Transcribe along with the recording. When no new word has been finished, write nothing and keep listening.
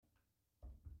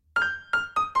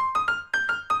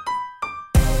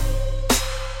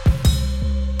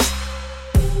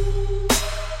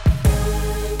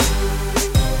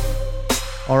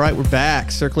All right, we're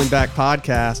back. Circling Back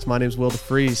podcast. My name's Will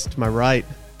DeFries. To my right,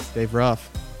 Dave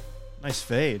Ruff. Nice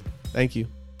fade. Thank you.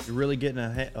 You're really getting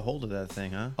a hold of that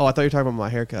thing, huh? Oh, I thought you were talking about my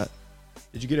haircut.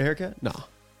 Did you get a haircut? No.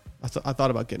 I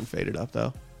thought about getting faded up,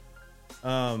 though.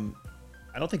 I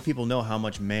don't think people know how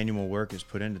much manual work is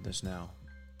put into this now.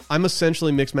 I'm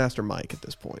essentially Mixmaster Mike at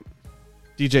this point.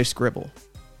 DJ Scribble.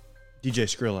 DJ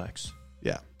Skrillex.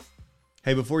 Yeah.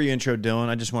 Hey, before you intro Dylan,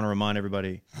 I just want to remind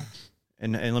everybody,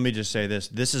 and let me just say this.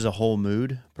 This is a whole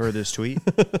mood per this tweet.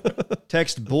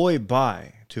 Text boy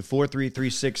bye to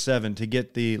 43367 to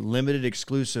get the limited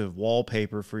exclusive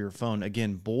wallpaper for your phone.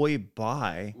 Again, boy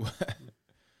bye.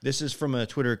 This is from a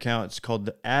Twitter account. It's called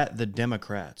 @the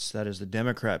Democrats. That is the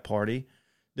Democrat Party.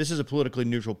 This is a politically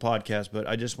neutral podcast, but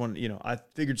I just want, I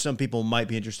figured some people might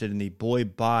be interested in the boy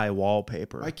bye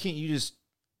wallpaper. Why can't you just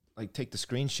take the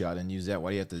screenshot and use that? Why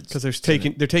do you have to? Because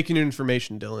they're taking your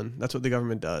information, Dylan. That's what the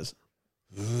government does.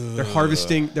 They're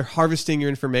harvesting your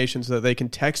information so that they can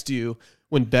text you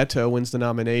when Beto wins the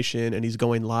nomination and he's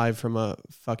going live from a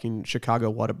fucking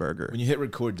Chicago Whataburger. When you hit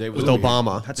record, Dave was with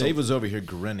Obama. Dave was over here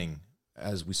grinning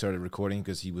as we started recording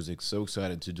because he was so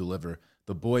excited to deliver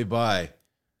the boy bye.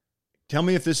 Tell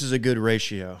me if this is a good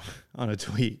ratio on a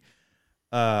tweet.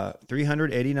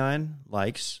 389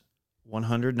 likes,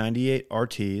 198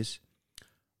 RTs,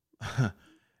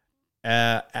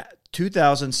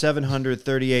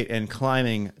 2,738 and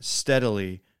climbing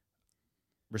steadily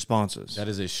responses. That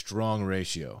is a strong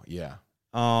ratio. Yeah.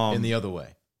 In the other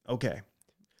way. Okay.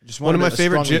 Just one of my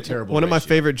favorite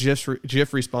ratio.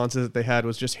 GIF responses that they had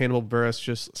was just Hannibal Buress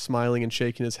just smiling and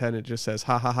shaking his head, and it just says,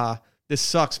 "Ha ha ha! This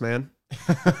sucks, man."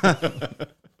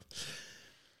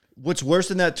 What's worse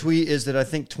than that tweet is that I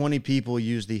think 20 people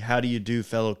used the "How do you do,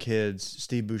 fellow kids?"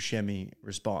 Steve Buscemi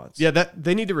response. Yeah, that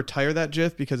they need to retire that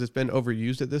GIF because it's been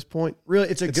overused at this point. Really,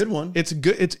 it's a good one. It's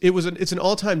good. It's an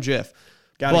all-time GIF.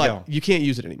 Gotta go. You can't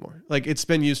use it anymore. It's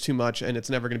been used too much, and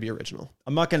it's never going to be original.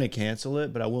 I'm not going to cancel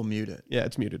it, but I will mute it. Yeah,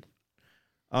 it's muted.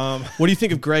 What do you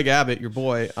think of Greg Abbott, your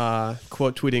boy,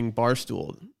 quote tweeting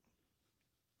Barstool?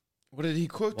 What did he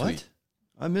quote tweet? What?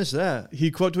 I missed that. He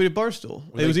quote tweeted Barstool.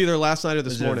 It was either last night or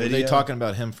this morning. Were they talking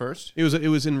about him first? It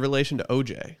was in relation to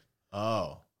OJ.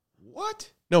 Oh,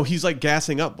 what? No, he's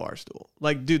gassing up Barstool.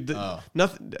 Dude,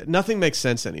 nothing makes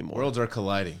sense anymore. Worlds are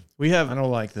colliding. I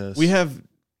don't like this. We have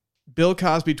Bill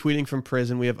Cosby tweeting from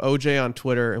prison. We have OJ on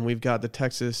Twitter, and we've got the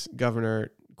Texas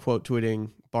governor quote tweeting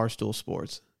Barstool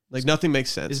Sports. Nothing makes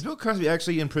sense. Is Bill Cosby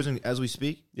actually in prison as we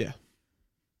speak? Yeah.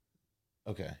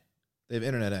 Okay. They have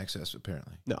internet access,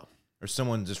 apparently. No. Or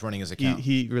someone just running his account.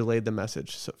 He relayed the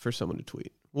message for someone to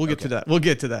tweet. We'll get to that. We'll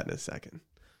get to that in a second.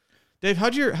 Dave,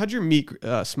 how'd your meat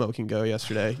smoking go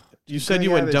yesterday? You said you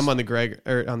went dumb on the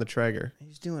Traeger.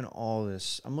 He's doing all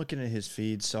this. I'm looking at his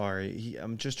feed. Sorry,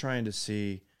 I'm just trying to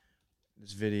see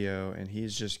this video, and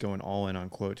he's just going all in on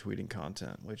quote tweeting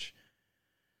content. Which,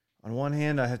 on one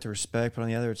hand, I have to respect, but on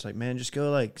the other, it's man, just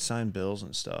go sign bills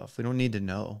and stuff. We don't need to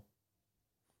know.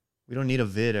 We don't need a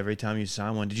vid every time you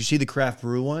sign one. Did you see the craft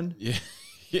brew one? Yeah.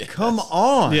 Yes. Come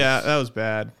on. Yeah, that was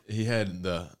bad. He had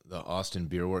the Austin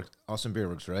Beer Works. Austin Beer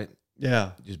Works, right?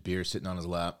 Yeah. Just beer sitting on his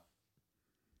lap.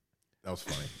 That was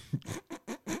funny.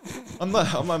 I'm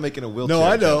not making a wheelchair. No,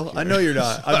 I know. joke I know you're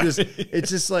not. It's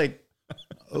just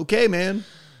okay, man.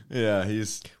 Yeah,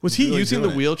 Was he really using the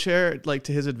doing it. wheelchair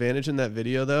to his advantage in that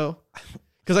video though?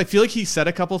 Because I feel like he said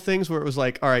a couple things where it was all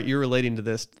right, you're relating to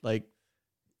this,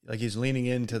 He's leaning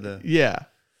into the. Yeah.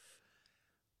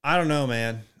 I don't know,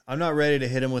 man. I'm not ready to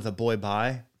hit him with a boy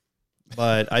bye,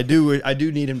 but I do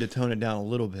need him to tone it down a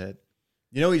little bit.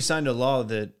 He signed a law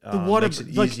that makes it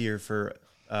easier for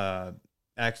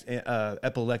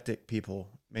epileptic people,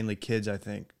 mainly kids, I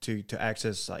think, to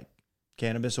access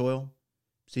cannabis oil,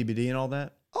 CBD, and all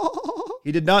that.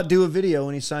 He did not do a video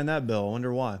when he signed that bill. I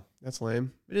wonder why. That's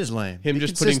lame. It is lame. Him Be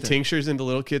just consistent. putting tinctures into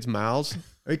little kids' mouths.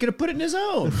 Or he could have put it in his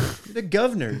own. You're the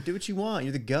governor. Do what you want.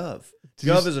 You're the gov.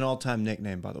 Gov is an all-time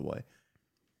nickname, by the way.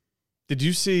 Did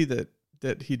you see that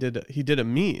he did a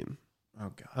meme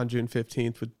Oh God. on June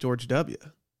 15th with George W.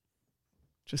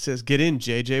 Just says, "Get in,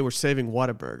 JJ. We're saving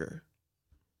Whataburger."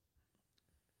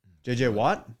 JJ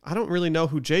Watt? I don't really know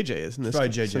who JJ is in this Probably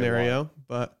JJ scenario,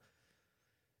 but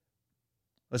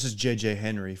This is JJ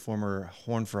Henry, former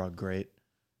Horned Frog great.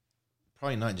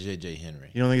 Probably not J.J.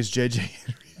 Henry. You don't think it's JJ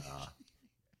Henry?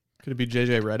 could it be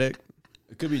JJ Redick?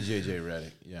 It could be J.J.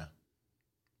 Redick, yeah.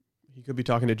 He could be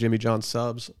talking to Jimmy John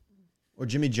Subs. Or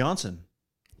Jimmy Johnson?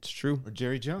 It's true. Or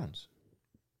Jerry Jones.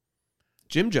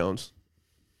 Jim Jones.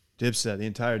 Dipset, the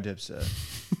entire Dipset.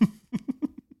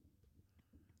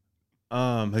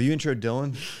 Have you introed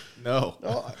Dylan? No.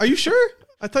 Oh, are you sure?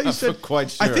 I thought you I'm said.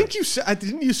 quite sure. I think you said.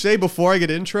 Didn't you say before I get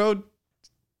introed?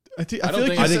 I feel don't like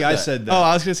think you I think said I that. said that. Oh,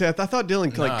 I was gonna say. I thought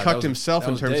Dylan Nah, like that cucked was- himself that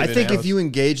in was terms. David. of I think intros. if you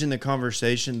engage in the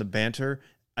conversation, the banter,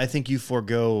 I think you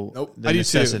forego Nope. the I do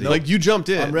necessity. too. Like you jumped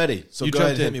in. I'm ready. So You go ahead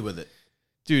jumped and hit in. me with it.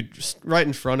 Dude, just right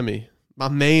in front of me. My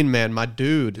main man, my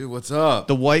dude. Dude, what's up?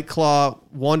 The White Claw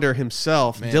wonder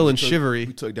himself, Man, Dylan we took- Shivery.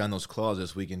 We took down those claws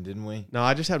this weekend, didn't we? No,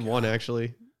 I just had one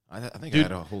actually. I think Dude, I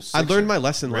had a whole I sixer. learned my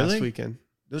lesson Really? last weekend.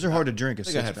 Those are hard to drink. I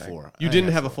think I had 4. You I didn't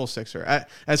had have a 4. full sixer.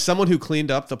 As someone who cleaned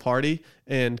up the party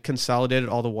and consolidated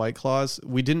all the White Claws,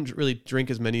 we didn't really drink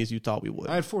as many as you thought we would.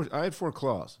 I had 4. I had 4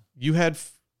 claws. You had,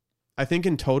 I think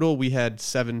in total we had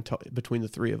 7 between the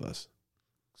three of us.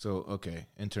 So okay,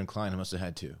 intern Klein must have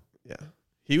had 2. Yeah,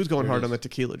 he was going There it hard is. on the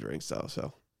tequila drinks though.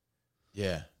 So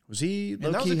Yeah. Was he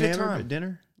Man, that low-key was a good hammered time. at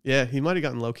dinner? yeah, he might have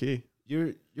gotten low key.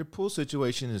 Your pool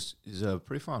situation is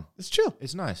pretty fun. It's chill.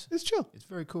 It's nice. It's chill. It's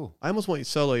very cool. I almost went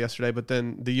solo yesterday, but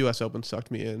then the U.S. Open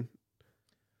sucked me in.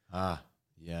 Yeah,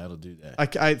 it'll do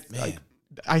that.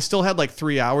 I still had like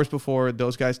 3 hours before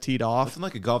those guys teed off. Nothing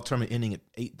like a golf tournament ending at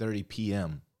 8:30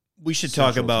 p.m. We should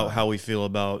talk Central about time. how we feel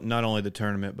about not only the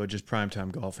tournament but just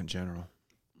primetime golf in general.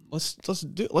 Let's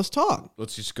talk.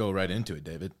 Let's just go right into it,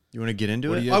 David. You want to get into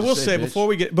What it? do you I have to will say, say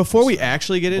bitch? before we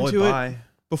actually get Boy, into it, bye.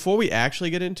 before we actually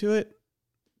get into it,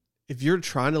 if you're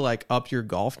trying to like up your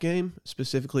golf game,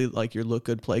 specifically like your look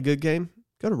good, play good game,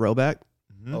 go to Roback.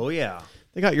 Oh yeah.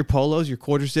 They got your polos, your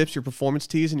quarter zips, your performance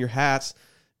tees, and your hats.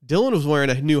 Dylan was wearing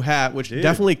a new hat, which Dude.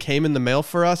 definitely came in the mail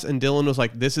for us. And Dylan was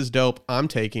like, "This is dope. I'm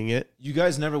taking it." You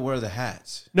guys never wear the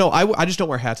hats. No, I just don't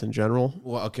wear hats in general.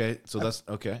 Well, okay, so that's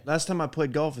okay. Last time I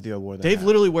played golf with you, I wore that. Dave hat.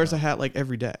 literally wears a hat like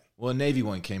every day. Well, a navy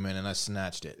one came in and I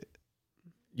snatched it.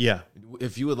 Yeah.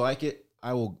 If you would like it,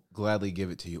 I will gladly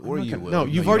give it to you, or not you gonna- will. No,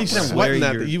 you've you already don't wear it. sweating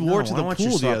that your- you wore No, to I the want your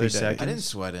pool the sloppy other day. seconds. I didn't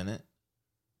sweat in it.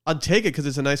 I'd take it because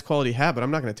it's a nice quality hat, but I'm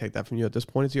not going to take that from you at this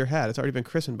point. It's your hat. It's already been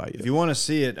christened by If you. you want to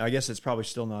see it, I guess it's probably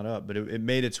still not up, but it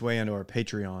made its way into our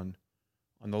Patreon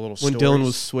on the little When Dylan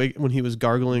was when he was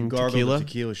gargling gargled tequila, the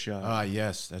tequila shot.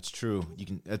 Yes, that's true. You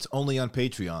can. That's only on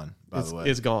Patreon, by the way.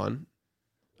 it's gone.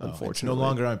 Oh, Unfortunately, it's no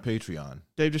longer on Patreon.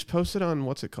 Dave just posted on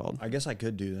what's it called? I guess I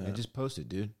could do that. I just posted,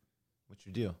 dude. What's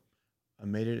your deal? I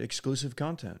made it exclusive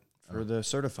content for Oh. the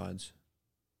certifieds.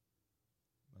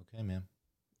 Okay, man.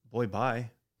 Boy,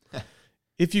 bye.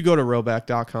 If you go to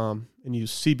Roback.com and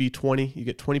use CB20, you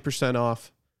get 20%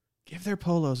 off. Give their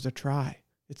polos a try.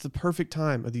 It's the perfect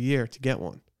time of the year to get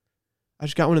one. I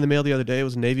just got one in the mail the other day. It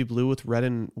was navy blue with red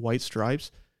and white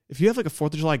stripes. If you have like a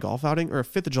 4th of July golf outing or a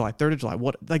 5th of July, 3rd of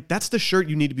July, that's the shirt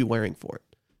you need to be wearing for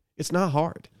it. It's not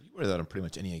hard. You wear that on pretty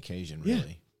much any occasion, Yeah.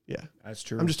 really. Yeah. That's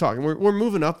true. I'm just talking. We're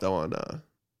moving up though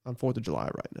on 4th of July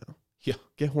right now. Yeah.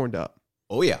 Get horned up.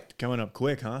 Oh yeah. coming up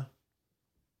quick, huh?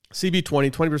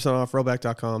 CB20, 20% off,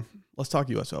 Roback.com. Let's talk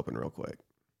US Open real quick.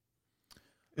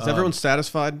 Is everyone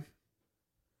satisfied?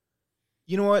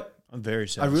 You know what? I'm very I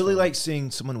satisfied. really like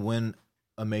seeing someone win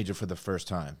a major for the first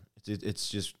time.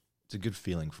 It's a good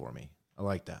feeling for me. I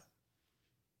like that.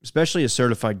 especially a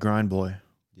certified grind boy.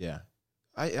 Yeah.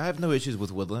 I have no issues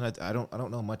with Woodland. I don't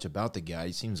know much about the guy.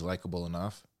 He seems likable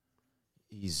enough.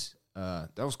 He's that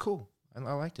was cool.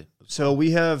 I liked it. So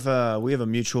we have a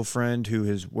mutual friend who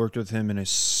has worked with him in a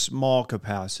small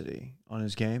capacity on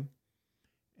his game,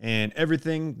 and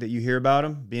everything that you hear about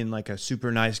him being like a super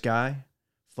nice guy,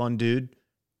 fun dude,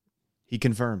 he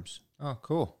confirms. Oh,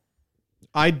 cool.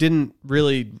 I didn't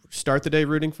really start the day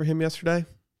rooting for him yesterday.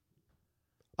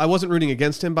 I wasn't rooting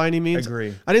against him by any means.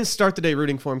 Agree. I didn't start the day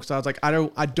rooting for him because I was like, I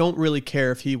don't really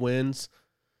care if he wins.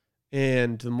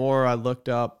 And the more I looked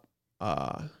up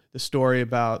the story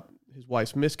about his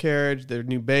wife's miscarriage, their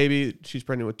new baby, she's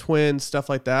pregnant with twins, stuff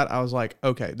like that, I was like,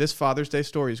 okay, this Father's Day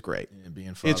story is great. Yeah,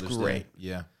 being Father's Day. great.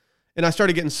 Yeah. And I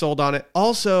started getting sold on it.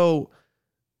 Also,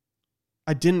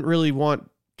 I didn't really want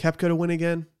Koepka to win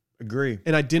again. Agree.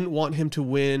 And I didn't want him to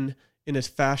win in a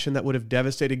fashion that would have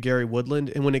devastated Gary Woodland.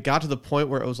 And when it got to the point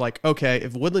where it was like, okay,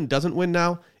 if Woodland doesn't win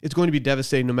now, it's going to be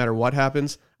devastating no matter what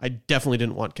happens, I definitely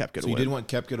didn't want Koepka to So win. you didn't want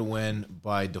Koepka to win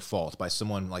by default, by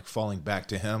someone like falling back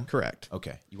to him? Correct.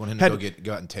 Okay. You want him to Had-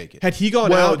 go out and take it. Had he gone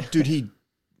Well, out, dude, he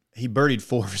birdied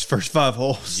 4 of his first 5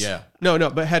 holes. Yeah. no,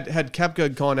 but had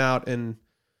Koepka gone out and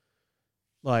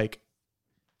like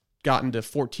gotten to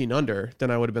 14 under,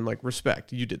 then I would have been like,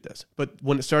 respect, you did this. But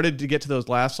when it started to get to those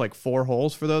last like 4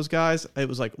 holes for those guys, it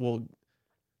was like, well,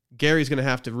 Gary's going to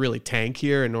have to really tank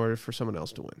here in order for someone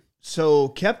else to win. So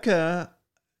Koepka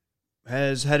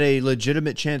has had a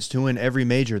legitimate chance to win every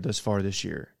major thus far this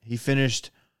year. He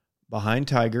finished behind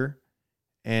Tiger,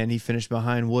 and he finished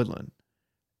behind Woodland,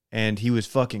 and he was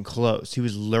fucking close. He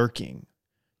was lurking.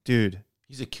 Dude,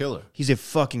 He's a killer. He's a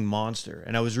fucking monster.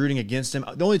 And I was rooting against him.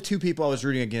 The only two people I was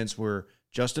rooting against were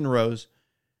Justin Rose.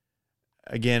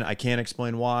 Again, I can't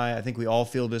explain why. I think we all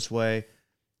feel this way.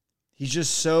 He's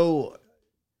just so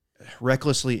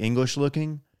recklessly English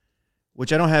looking,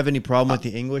 which I don't have any problem with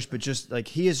the English, but just like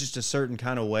he is just a certain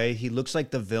kind of way. He looks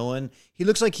like the villain. He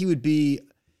looks like he would be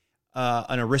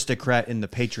an aristocrat in The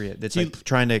Patriot that's like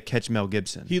trying to catch Mel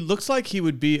Gibson. He looks like he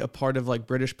would be a part of like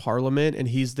British Parliament, and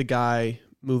he's the guy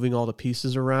moving all the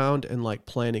pieces around and like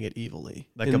planning it evilly.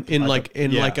 Like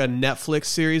in a Netflix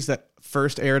series that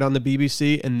first aired on the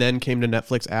BBC and then came to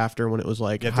Netflix after when it was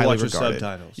like you have to watch with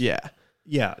subtitles.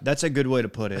 Yeah, that's a good way to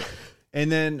put it.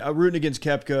 And then rooting against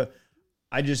Koepka,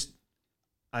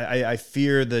 I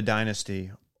fear the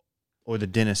dynasty or the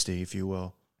dynasty, if you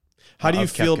will. How do you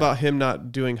feel about him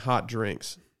not doing hot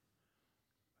drinks?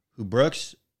 Who,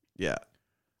 Brooks? Yeah.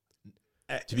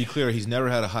 To be clear, he's never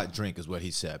had a hot drink, is what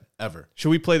he said, ever. Should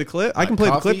we play the clip? I can play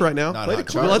the clip right now. Play the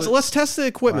clip. Let's test the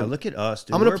equipment. Wow, look at us,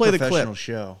 dude. I'm going to play the clip.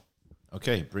 Show.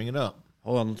 Okay, bring it up.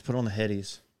 Hold on, let's put on the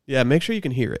headies. Yeah, make sure you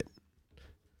can hear it.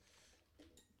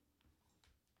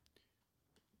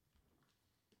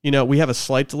 You know, we have a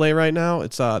slight delay right now.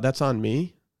 It's that's on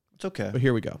me. It's okay. But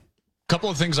here we go. Couple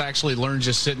of things I actually learned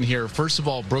just sitting here. First of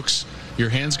all, Brooks, your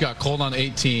hands got cold on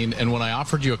 18, and when I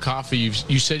offered you a coffee,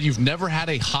 you said you've never had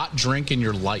a hot drink in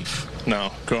your life.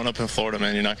 No, growing up in Florida,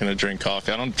 man, you're not going to drink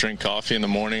coffee. I don't drink coffee in the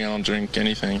morning. I don't drink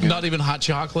anything. Not even hot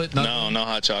chocolate? No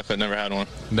hot chocolate. Never had one.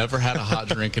 Never had a hot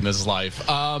drink in his life.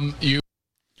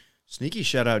 Sneaky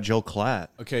shout out Joel Klatt.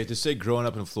 Okay, to say growing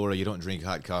up in Florida you don't drink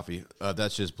hot coffee,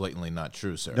 that's just blatantly not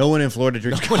true, sir. No one in Florida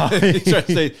drinks coffee.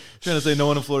 trying to say no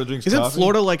one in Florida drinks coffee? Isn't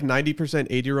Florida like 90%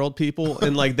 80-year-old people?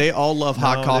 And like they all love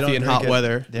hot coffee and hot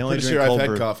weather. They only Pretty drink sure cold I've had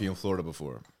brew. coffee in Florida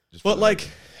before. But like,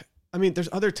 I mean, there's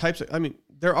other types of,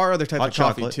 there are other types Hot of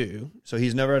coffee chocolate. too. So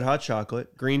he's never had hot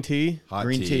chocolate. Green tea, Hot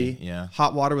green tea. Yeah.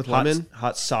 hot water with lemon.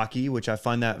 Hot sake, which I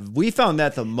find that we found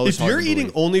that the most. If hard you're to eating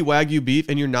believe. only Wagyu beef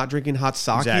and you're not drinking hot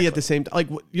sake Exactly. at the same time, like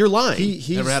you're lying. he's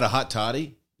Never had a hot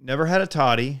toddy? never had a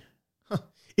toddy.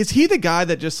 Is he the guy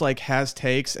that just like has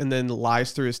takes and then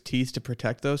lies through his teeth to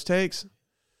protect those takes?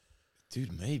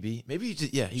 Dude, maybe. Maybe he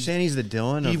just, yeah. You saying he's the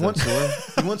Dylan He of wants, the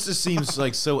tour? he wants to seem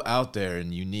like so out there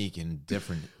and unique and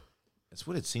different. That's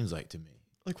what it seems like to me.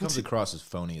 Like, Comes across as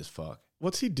phony as fuck.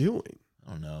 What's he doing? I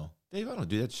don't know. Dave, I don't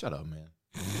do that. Shut up, man.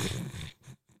 You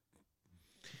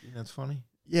think that's funny?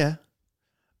 Yeah.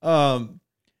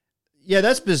 Yeah,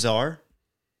 that's bizarre.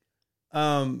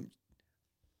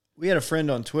 We had a friend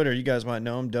on Twitter. You guys might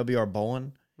know him, WR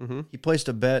Bolin. Mm-hmm. He placed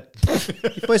a bet.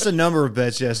 He placed a number of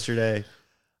bets yesterday.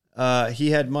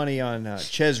 He had money on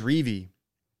Ches Reavie,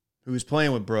 who was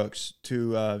playing with Brooks,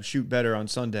 to shoot better on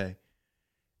Sunday.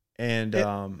 And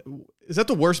Is that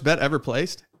the worst bet ever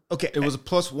placed? okay, It was a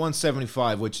plus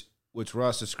 175, which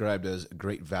Ross described as a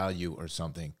great value or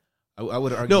something. I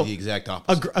would argue No, the exact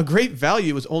opposite. A great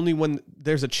value is only when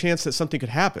there's a chance that something could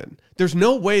happen. There's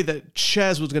no way that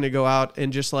Ches was going to go out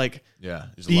and just like Yeah,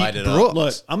 just beat light it Brooks. up.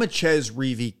 look, I'm a Ches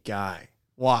Reavie guy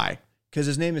Why? because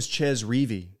his name is Ches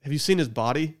Reavie, Have you seen his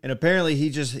body? and apparently he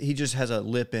just has a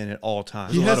lip in at all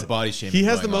times. There's a lot of body shaming He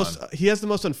has going he has the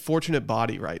most unfortunate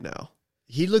body right now.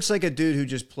 He looks like a dude who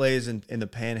just plays in the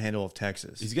panhandle of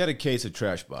Texas. He's got a case of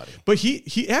trash body. But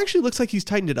he actually looks like he's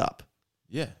tightened it up.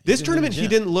 Yeah. This he's in tournament, the he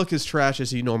gym. didn't look as trash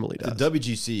as he normally does. The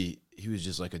WGC, he was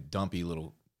just like a dumpy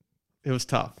little It was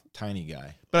tough. tiny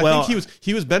guy. But Well- I think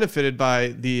he was benefited by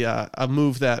the a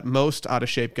move that most out of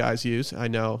shape guys use. I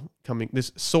know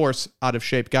this source out of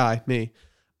shape guy, me.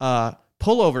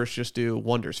 Pullovers just do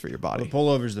wonders for your body.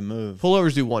 Pullover's the move.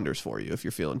 Pullovers do wonders for you if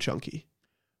you're feeling chunky.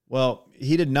 Well,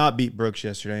 he did not beat Brooks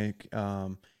yesterday.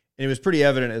 And it was pretty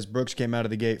evident as Brooks came out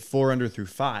of the gate 4 under through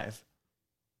 5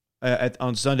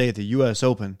 on Sunday at the U.S.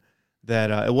 Open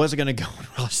that it wasn't going to go in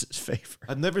Ross's favor.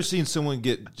 I've never seen someone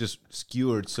get just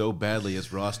skewered so badly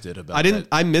as Ross did about that.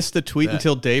 I missed the tweet that.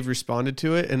 until Dave responded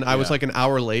to it, and I was Yeah. like an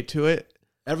hour late to it.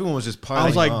 Everyone was just piling I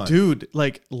was like, on. dude,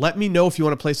 like, let me know if you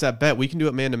want to place that bet. We can do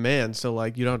it man to man, so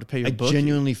like you don't have to pay your I bookie.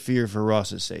 genuinely fear for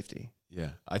Ross's safety. Yeah,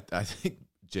 I think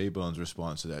J Bone's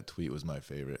response to that tweet was my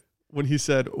favorite. When he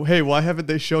said, "Hey, why haven't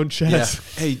they shown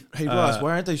Ches?" Hey, Ross,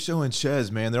 why aren't they showing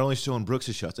Ches, man? They're only showing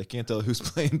Brooks' shots. I can't tell who's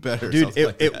playing better. Dude, Something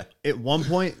like that. at one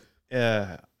point,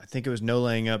 I think it was No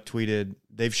Laying Up tweeted,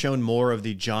 they've shown more of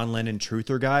the John Lennon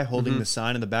truther guy holding the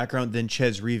sign in the background than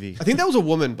Ches Reavie. I think that was a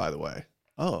woman, by the way.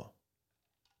 Oh,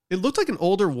 It looked like an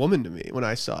older woman to me when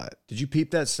I saw it. did you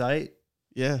peep that site?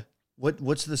 Yeah,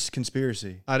 What's this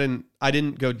conspiracy? I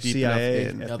didn't go deep CIA,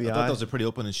 enough in. yeah. I thought that was a pretty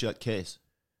open and shut case.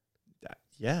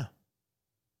 Yeah.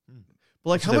 But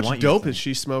like, That's how what they much want you to dope think. is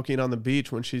she smoking on the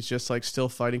beach when she's just like still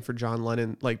fighting for John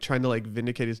Lennon, like trying to like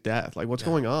vindicate his death? Like, what's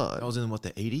going on? That was in what,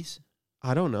 the 80s?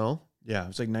 I don't know. Yeah, it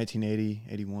was like 1980,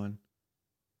 81.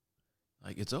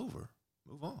 Like, it's over.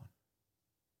 Move on.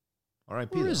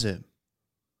 R.I.P. Where though. is it?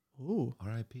 Ooh,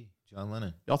 R.I.P. John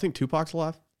Lennon. y'all think Tupac's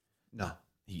alive? No.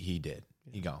 He did.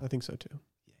 He gone. I think so too.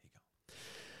 Yeah, he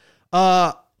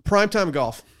gone. Primetime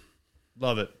golf.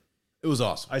 Love it. It was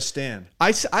awesome. I stand.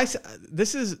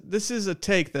 This is a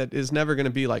take that is never going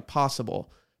to be like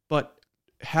possible, but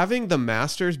having the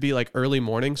Masters be like early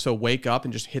morning, so wake up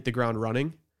and just hit the ground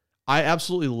running, I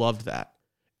absolutely loved that.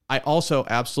 I also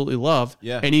absolutely love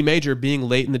any major being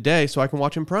late in the day so I can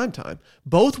watch in prime time.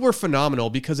 Both were phenomenal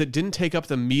because it didn't take up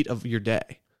the meat of your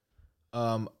day.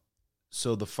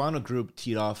 So the final group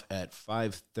teed off at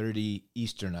 5:30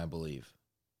 Eastern, I believe,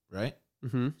 right?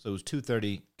 Mm-hmm. So it was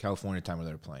 2:30 California time where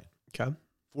they were playing. Okay.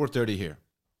 4:30 here.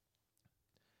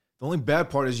 The only bad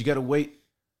part is you got to wait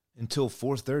until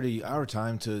 4:30 our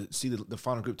time to see the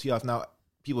final group tee off. Now,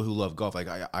 people who love golf, like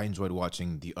I enjoyed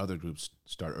watching the other groups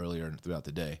start earlier and throughout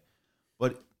the day,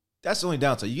 but that's the only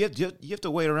downside. You have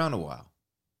to wait around a while.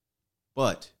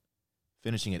 But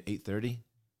finishing at 8:30,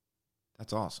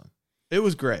 that's awesome. It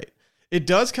was great. It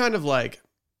does kind of like,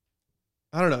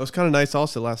 I don't know. It was kind of nice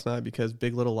also last night because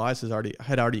Big Little Lies had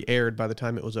already aired by the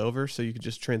time it was over, so you could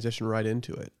just transition right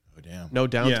into it. Oh damn! No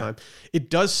downtime. It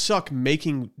does suck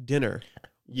making dinner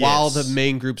while the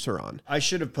main groups are on. I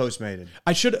should have Postmated.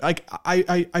 I should like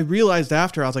I realized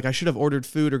after I was like I should have ordered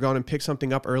food or gone and picked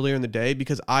something up earlier in the day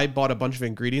because I bought a bunch of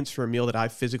ingredients for a meal that I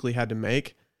physically had to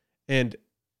make, and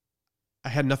I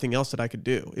had nothing else that I could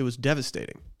do. It was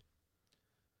devastating.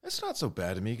 That's not so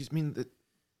bad to me. 'Cause, I mean,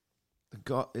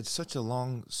 it's such a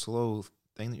long, slow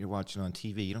thing that you're watching on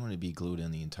TV. You don't want to be glued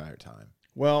in the entire time.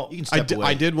 Well, You can step away.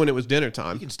 I did when it was dinner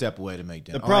time. You can step away to make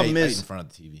dinner. The problem I ate is- in front of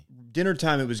the TV. dinner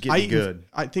time, it was getting good.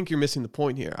 I think you're missing the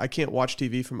point here. I can't watch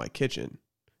TV from my kitchen,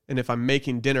 and if I'm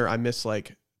making dinner, I miss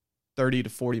like 30 to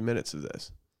 40 minutes of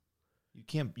this.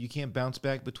 You can't bounce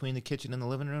back between the kitchen and the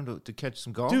living room to catch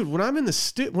some golf. Dude, when I'm in the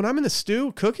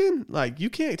stew cooking, like you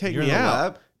can't take You're me in the out.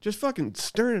 lab? Just fucking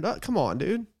stirring it up. Come on,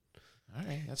 dude. All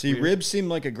right, that's See, weird. ribs seemed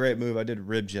like a great move. I did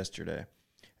ribs yesterday.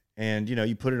 And,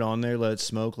 you put it on there, let it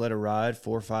smoke, let it ride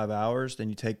 4 or 5 hours. Then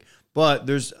you take, but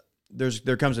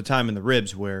there comes a time in the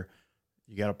ribs where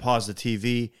you got to pause the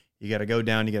TV. You got to go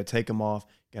down. You got to take them off.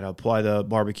 You got to apply the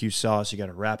barbecue sauce. You got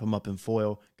to wrap them up in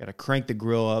foil. Got to crank the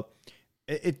grill up.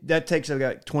 That takes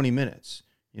about 20 minutes.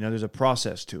 There's a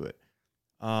process to it.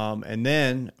 And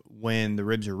then when the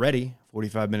ribs are ready,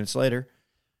 45 minutes later,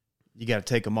 you got to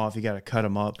take them off. You got to cut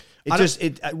them up.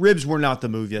 Ribs were not the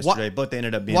move yesterday, but they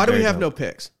ended up being. Why do we very have no dope.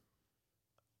 picks?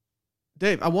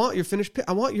 Dave, I want your finished pick.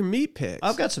 I want your meat picks.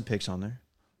 I've got some picks on there.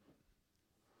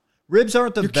 Ribs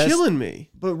aren't the You're best. killing me.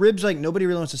 But ribs, like, nobody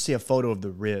really wants to see a photo of the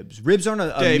ribs. Ribs aren't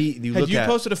a Dave, meat you had look you at.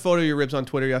 posted a photo of your ribs on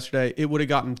Twitter yesterday, it would have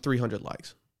gotten 300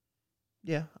 likes.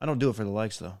 Yeah, I don't do it for the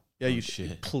likes, though. Yeah, you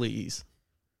shit. Please.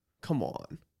 Come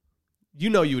on.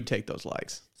 You know you would take those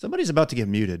likes. Somebody's about to get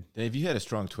muted. Dave, you had a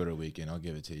strong Twitter weekend. I'll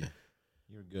give it to you.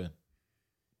 You were good.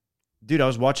 Dude, I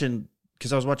was watching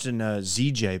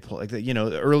ZJ play. Like,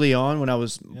 early on when I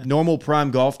was normal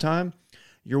prime golf time,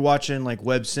 you're watching, like,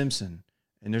 Webb Simpson,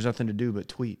 and there's nothing to do but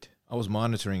tweet. I was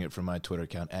monitoring it from my Twitter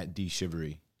account at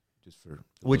 @dshivery, just for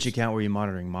Which account were you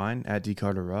monitoring? Mine, at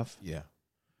 @dcarterruff? Yeah.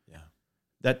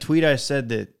 That tweet I said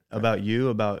that about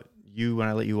you when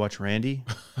I let you watch Randy,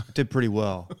 I did pretty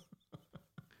well.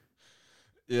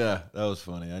 Yeah, that was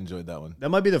funny. I enjoyed that one. That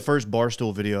might be the first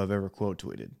Barstool video I've ever quote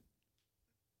tweeted.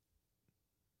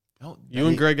 Oh, You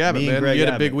and Greg Abbott, Me and man. Greg You had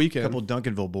a Abbott, big weekend. A couple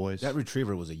Duncanville boys. that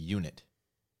retriever was a unit.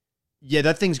 Yeah,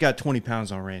 that thing's got 20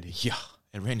 pounds on Randy. Yeah,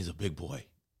 and Randy's a big boy.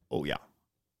 Oh, yeah.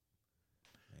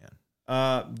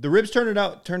 Man. The ribs turned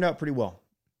out pretty well.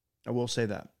 I will say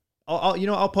that.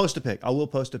 I'll post a pic. I will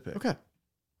post a pic. Okay.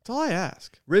 That's all I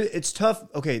ask. It's tough.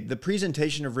 Okay, the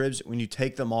presentation of ribs, when you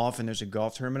take them off and there's a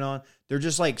golf tournament on, they're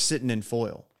just like sitting in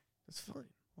foil. That's fine.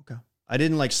 Okay. I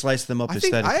didn't like slice them up I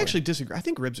aesthetically. actually disagree. I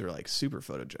think ribs are like super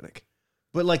photogenic.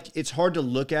 But like, it's hard to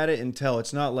look at it and tell.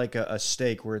 It's not like a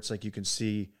steak where it's like you can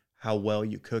see how well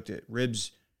you cooked it.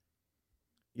 Ribs,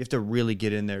 you have to really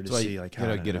get in there to see like how. You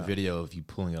gotta to get a know. video of you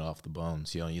pulling it off the bone.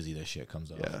 See how easy that shit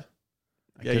comes off. Yeah.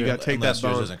 Yeah, you got to take that Unless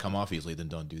yours bone. doesn't come off easily, then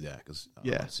don't do that because I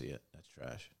Yeah. don't see it. That's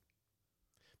trash.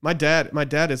 My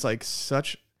dad is like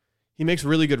he makes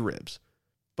really good ribs,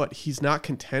 but he's not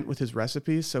content with his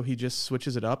recipes, so he just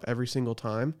switches it up every single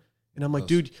time. And I'm like,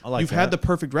 dude, I like you've that. had the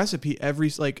perfect recipe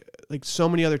every like so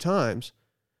many other times,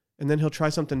 and then he'll try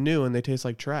something new and they taste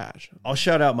like trash. I'll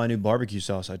shout out my new barbecue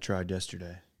sauce I tried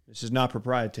yesterday. This is not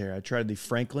proprietary. I tried the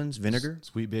Franklin's vinegar.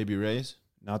 Sweet Baby Ray's.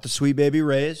 Not the Sweet Baby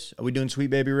Ray's. Are we doing Sweet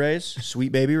Baby Ray's?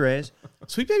 Sweet Baby Ray's.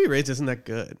 Sweet Baby Ray's isn't that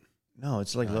good. No,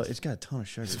 it's like it's got a ton of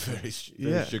sugar. It's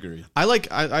very Yeah. sugary.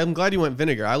 I'm glad you went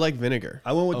vinegar. I like vinegar.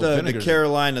 I went with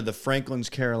the the Franklin's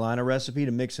Carolina recipe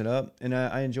to mix it up, and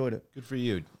I enjoyed it. Good for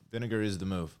you. Vinegar is the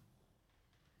move.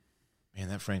 Man,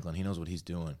 that Franklin, he knows what he's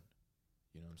doing.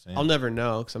 You know what I'm saying? I'll never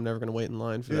know because I'm never going to wait in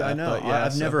line for Dude, that. I know. But yeah,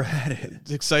 I've never had it.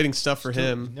 It's exciting stuff for You've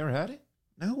him. never had it?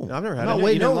 No, I've never had I'm it. not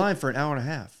waiting You know- in line for an hour and a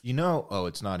half. You know,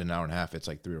 it's not an hour and a half. It's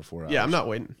like 3 or 4 hours. Yeah, I'm not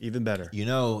waiting. Even better. You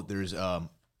know, there's a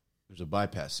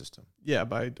bypass system. Yeah,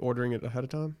 by ordering it ahead of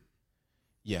time.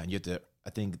 Yeah, and you have to. I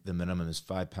think the minimum is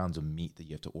 5 pounds of meat that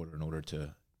you have to order in order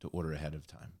to order ahead of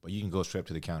time. But you can go straight up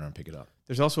to the counter and pick it up.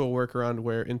 There's also a workaround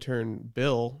where intern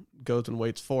Bill goes and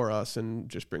waits for us and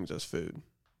just brings us food.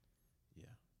 Yeah,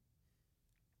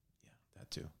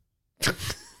 that too.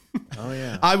 Oh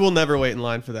yeah. I will never wait in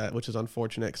line for that, which is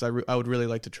unfortunate because I would really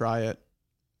like to try it.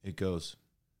 It goes.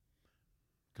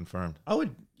 Confirmed. I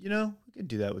would. We could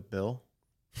do that with Bill.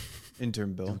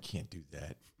 Intern Bill. We can't do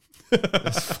that.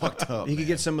 That's fucked up. He could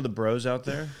get some of the bros out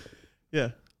there. Yeah,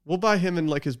 we'll buy him and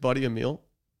like his buddy a meal.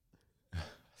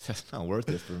 That's not worth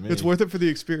it for me. It's worth it for the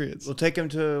experience. We'll take him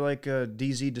to like a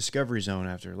DZ Discovery Zone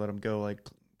after. Let him go like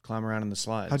climb around in the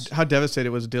slides. How devastated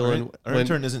was Dylan? Our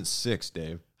intern isn't 6,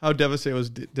 Dave. How devastated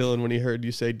was Dylan when he heard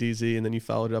you say DZ and then you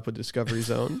followed it up with Discovery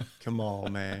Zone? Come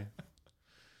on, man.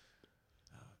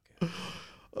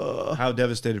 How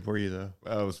devastated were you though?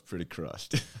 I was pretty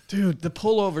crushed. Dude, the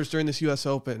pullovers during this U.S.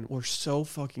 Open were so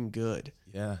fucking good.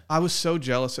 Yeah. I was so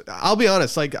jealous. I'll be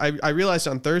honest. Like I realized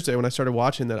on Thursday when I started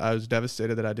watching that I was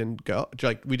devastated that I didn't go.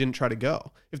 Like we didn't try to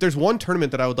go. If there's one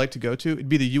tournament that I would like to go to, it'd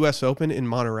be the U.S. Open in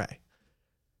Monterey.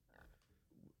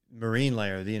 Marine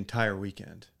layer the entire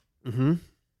weekend. Mm-hmm.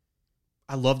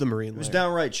 I love the marine. It was layer.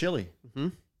 downright chilly. Mm-hmm.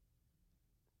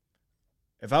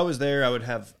 If I was there, I would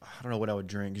have. I don't know what I would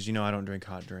drink because I don't drink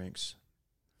hot drinks.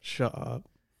 Shut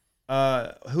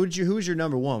up. Who was your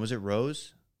number one? Was it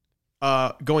Rose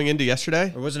Going into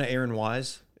yesterday, or wasn't it Aaron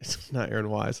Wise? it's not Aaron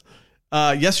Wise.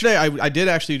 Yesterday, I did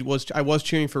actually was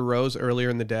cheering for Rose earlier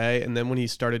in the day, and then when he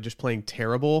started just playing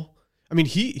terrible, I mean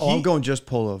I'm going just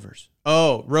pullovers.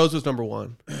 Oh, Rose was number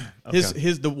one. Okay.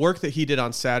 The work that he did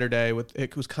on Saturday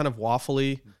it was kind of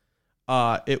waffly.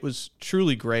 It was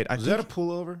truly great. Was that a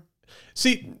pullover?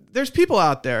 See, there's people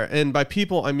out there, and by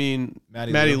people I mean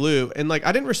Maddie Lou, and like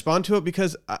I didn't respond to it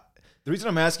because The reason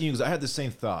I'm asking you is I had the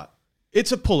same thought.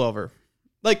 it's a pullover.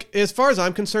 Like as far as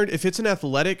I'm concerned, if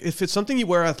it's something you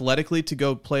wear athletically to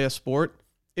go play a sport,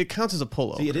 it counts as a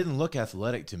pullover. See, it didn't look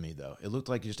athletic to me though. It looked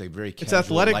like just a very It's casual,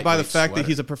 athletic by the lightweight fact that sweater.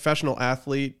 he's a professional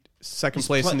athlete, second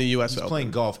place in the U.S. He's Open.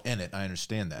 playing golf in it. I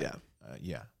understand that. Yeah.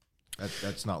 Yeah.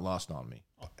 That's not lost on me.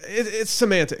 It's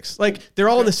semantics. Like they're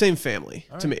all in the same family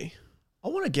to me. I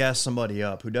want to gas somebody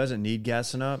up who doesn't need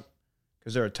gassing up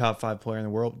because they're a top 5 player in the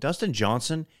world. Dustin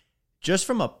Johnson, just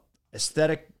from a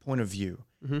aesthetic point of view,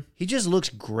 he just looks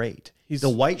great. The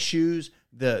white shoes,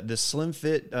 the slim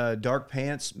fit dark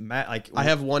pants. I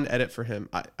have one edit for him.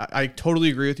 I totally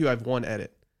agree with you. I have one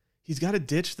edit. He's got to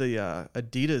ditch the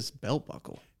Adidas belt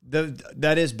buckle.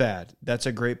 That is bad. That's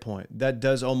a great point. That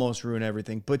does almost ruin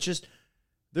everything. But just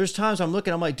there's times I'm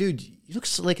like, dude, you look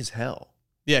slick as hell.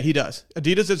 Yeah, he does.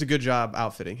 Adidas does a good job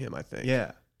outfitting him, I think.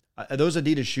 Yeah. Those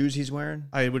Adidas shoes he's wearing,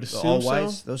 I would the assume all so.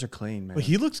 whites, those are clean, man. But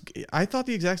he looks. I thought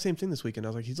the exact same thing this weekend. I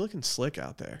was like, he's looking slick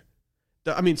out there.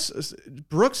 I mean,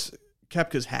 Brooks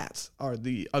Koepka's hats are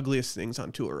the ugliest things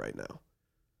on tour right now.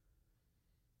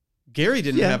 Gary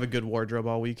didn't have a good wardrobe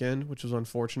all weekend, which was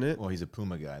unfortunate. Well, he's a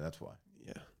Puma guy. That's why.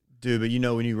 Yeah, Dude,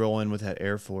 but when you roll in with that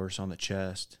Air Force on the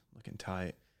chest, looking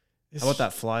tight. How about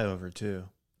that flyover too?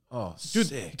 Oh, dude?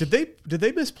 sick. Did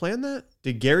they misplan that?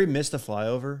 Did Gary miss the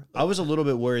flyover? I was a little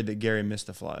bit worried that Gary missed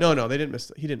the flyover. No, they didn't miss.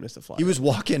 He didn't miss the fly. He was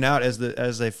walking out as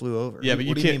they flew over. Yeah, but What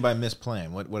you do you can't. mean by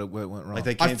misplaying? What went wrong? Like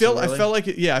they I came felt too early? like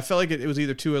it was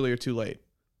either too early or too late.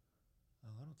 Oh,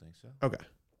 I don't think so. Okay,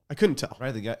 I couldn't tell.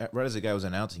 Right as the guy was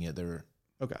announcing it, they were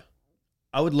Okay,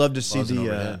 I would love to see Buzzing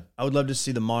overhead. I would love to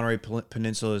see the Monterey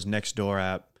Peninsula's next door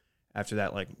app. After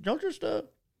that, like y'all just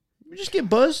get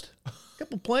buzzed. A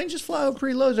couple planes just fly over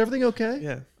preloads. Everything okay?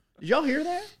 yeah. Did y'all hear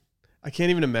that? I can't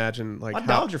even imagine like My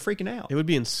how dogs are freaking out. it would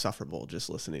be insufferable just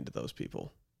listening to those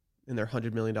people in their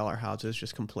 $100 million houses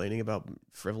just complaining about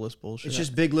frivolous bullshit. It's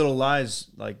just Big Little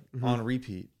Lies on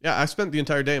repeat. Yeah, I spent the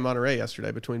entire day in Monterey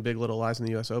yesterday between Big Little Lies and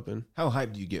the U.S. Open. How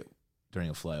hyped do you get during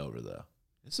a flyover though?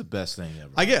 It's the best thing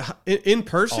ever. I get in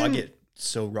person. Oh, I get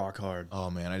so rock hard. Oh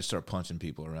man, I just start punching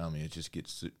people around me. It just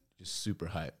gets just super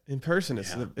hype. in person.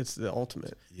 It's the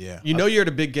ultimate. Yeah. You know you're at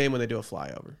a big game when they do a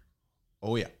flyover.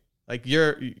 Oh yeah. Like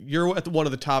you're at one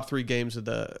of the top 3 games of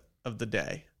the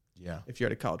day. Yeah. If you're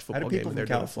at a college How football do game people and from they're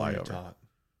doing a California flyover, talk?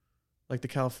 like the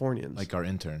Californians. Like our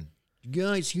intern. You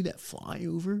guys see that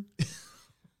flyover?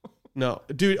 No,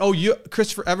 dude. Oh,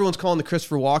 Christopher. Everyone's calling the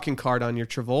Christopher Walken card on your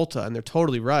Travolta, and they're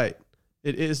totally right.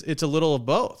 It is. It's a little of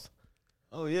both,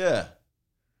 Oh, yeah.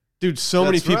 dude. So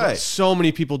many That's people. right. So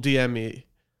many people DM me.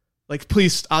 Like,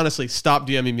 please, honestly, stop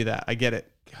DMing me that. I get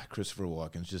it. God, Christopher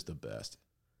Walken's just the best.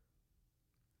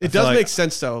 It feel does like- make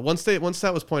sense though. Once that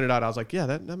was pointed out, I was like, yeah,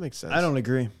 that makes sense. I don't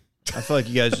agree. I feel like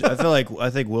you guys. I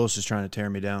think Will's just trying to tear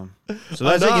me down. So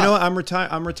that's I'm it. You not. know what?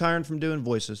 I'm retiring from doing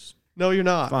voices. No, you're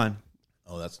not. Fine.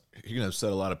 Oh, you're going to upset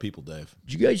a lot of people, Dave.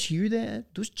 Did you guys hear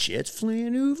that? Those jets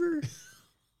flying over?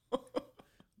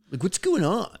 Like, what's going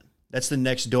on? That's the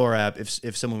Nextdoor app.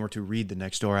 If someone were to read the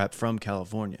Nextdoor app from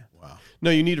California, Wow. No,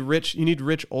 you need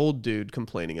rich old dude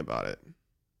complaining about it.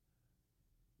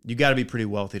 you got to be pretty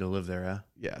wealthy to live there, huh?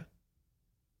 Yeah.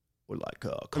 Or like,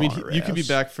 I mean, you could be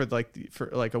back for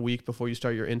like a week before you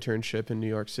start your internship in New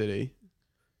York City.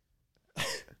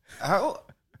 How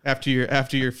After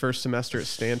your first semester at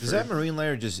Stanford. does that marine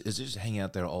layer just hang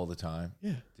out there all the time?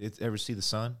 Yeah. Did you ever see the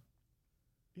sun?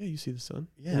 Yeah, you see the sun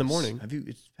in the morning. Have you?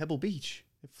 It's Pebble Beach.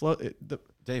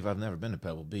 Dave, I've never been to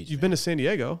Pebble Beach. You've been to San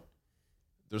Diego.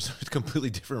 There's completely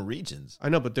different regions. I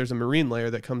know, but there's a marine layer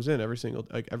that comes in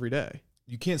every day.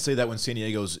 You can't say that when San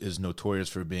Diego is notorious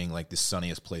for being like the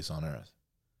sunniest place on earth.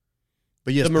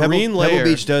 But yes, The marine layer- Pebble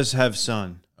Beach does have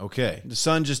sun. Okay, The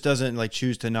sun just doesn't like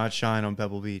choose to not shine on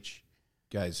Pebble Beach.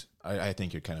 guys, I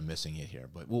think you're kind of missing it here,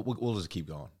 but we'll just keep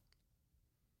going.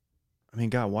 I mean,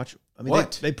 God, watch. I mean,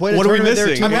 What? They played a What are we tournament there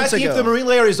missing? 2 I'm months asking ago. if the marine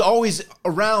layer is always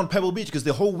around Pebble Beach because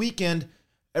the whole weekend,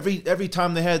 every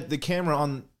time they had the camera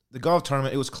on the golf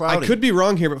tournament, it was cloudy. I could be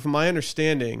wrong here, but from my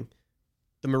understanding,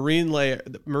 the marine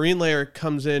layer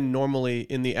comes in normally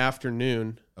in the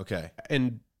afternoon, Okay,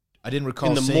 and I didn't recall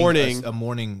In the seeing morning- a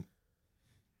morning.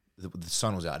 The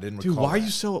sun was out. I didn't dude, recall. why are that.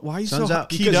 you so Sun's out.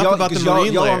 keyed up about the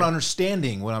marine y'all layer? aren't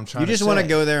understanding what I'm trying You to just say. want to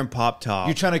go there and pop top.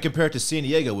 You're trying to compare it to San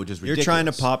Diego, which is You're ridiculous. trying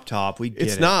to pop top. We get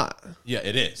It's it. not. Yeah,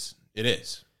 it is. It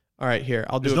is. All right, here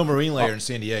I'll do. There's no marine Oh. layer in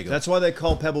San Diego. That's why they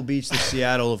call Pebble Beach the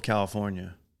Seattle of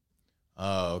California.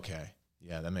 Oh, okay.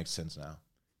 Yeah, that makes sense now.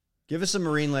 Give us a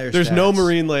marine layer. There's no stats.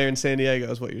 marine layer in San Diego,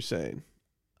 is what you're saying.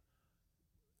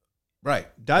 Right.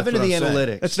 Dive That's into the what I'm saying.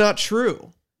 analytics. That's not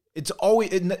true. It's always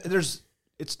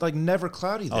it's like never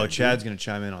cloudy there. Oh, dude. Chad's going to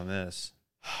chime in on this.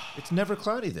 It's never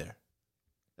cloudy there.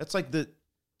 That's like there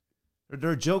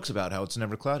are jokes about how it's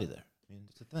never cloudy there. I mean,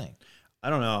 it's a thing. I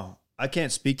don't know. I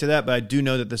can't speak to that, but I do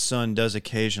know that the sun does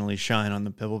occasionally shine on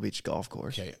the Pebble Beach golf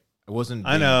course. Okay. I wasn't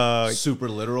I being know. super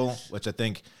literal, which I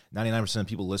think 99% of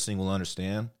people listening will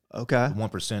understand. Okay. The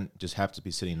 1% just happens to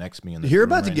be sitting next to me in the You're room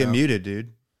about to right get now. muted,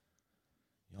 dude.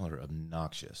 Y'all are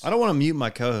obnoxious. I don't want to mute my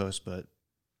co-host, but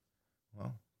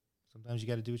Well, sometimes you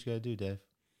got to do what you got to do, Dave.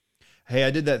 hey,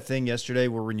 I did that thing yesterday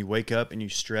where when you wake up and you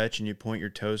stretch and you point your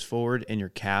toes forward and your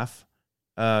calf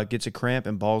gets a cramp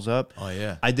and balls up. Oh,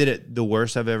 yeah. I did it the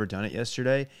worst I've ever done it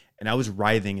yesterday, and I was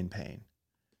writhing in pain.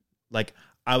 Like,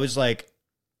 I was like,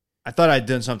 I thought I'd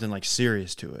done something like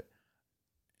serious to it.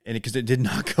 And because it did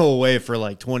not go away for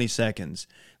like 20 seconds.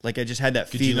 Like, I just had that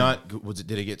Did feeling. you not?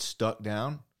 Did it get stuck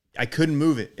down? I couldn't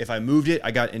move it. If I moved it, I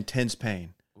got intense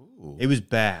pain. Ooh. It was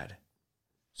bad.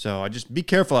 So I just be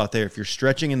careful out there. If you're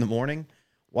stretching in the morning,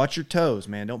 watch your toes,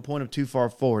 man. Don't point them too far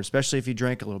forward, especially if you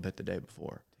drank a little bit the day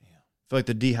before. I feel like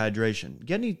the dehydration.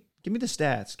 Give me the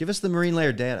stats. Give us the marine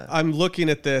layer data. I'm looking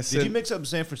at this. Did you and mix up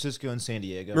San Francisco and San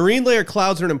Diego? marine layer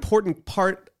clouds are an important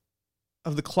part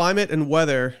of the climate and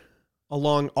weather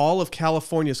along all of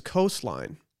California's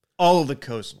coastline. All of the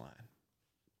coastline.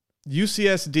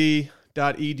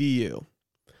 UCSD.edu.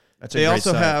 That's a They great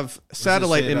also site. have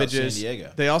satellite say about San images.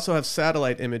 Diego? They also have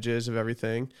satellite images of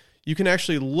everything. You can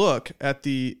actually look at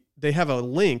they have a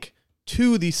link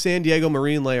to the San Diego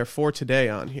marine layer for today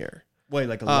on here. Wait,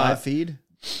 like a live feed?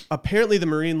 Apparently the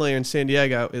marine layer in San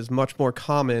Diego is much more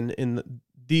common in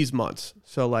these months.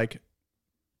 So like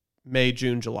May,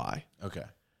 June, July. Okay.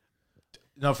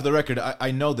 Now, for the record, I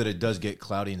know that it does get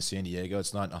cloudy in San Diego.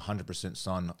 It's not 100%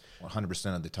 sun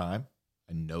 100% of the time.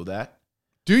 I know that.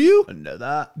 Do you? I know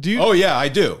that. Do you? Oh, yeah, I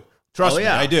do. Trust Oh, me,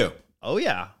 yeah. I do. Oh,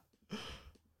 yeah.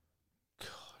 God.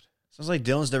 Sounds like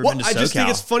Dylan's never Well, been to I just think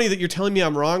SoCal. it's funny that you're telling me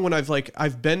I'm wrong when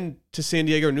I've been to San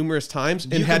Diego numerous times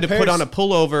and You had to compared- put on a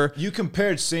pullover. You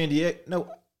compared San Diego.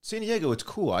 No, San Diego, it's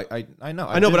cool. I know.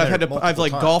 I know, but I've been there I've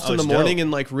like multiple golfed times. in the it's morning dope.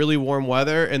 in like really warm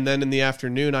weather, and then in the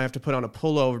afternoon I have to put on a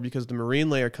pullover because the marine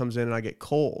layer comes in and I get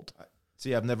cold.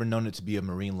 See, I've never known it to be a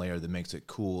marine layer that makes it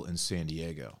cool in San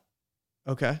Diego.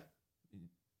 Okay.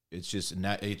 It's just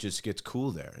it just gets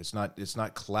cool there. It's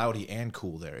not cloudy and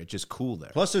cool there. It's just cool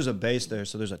there. Plus, there's a base there,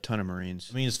 so there's a ton of Marines.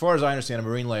 I mean, as far as I understand, a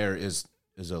marine layer is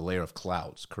a layer of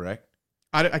clouds, correct?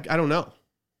 I don't know.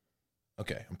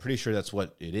 Okay, I'm pretty sure that's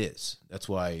what it is. That's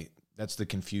the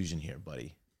confusion here,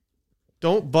 buddy.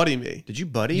 Don't buddy me. Did you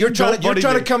buddy? You're trying buddy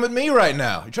to me. come at me right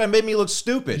now. You're trying to make me look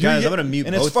stupid. Guys, I'm gonna mute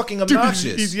and both. it's fucking Dude,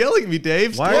 obnoxious. he's yelling at me,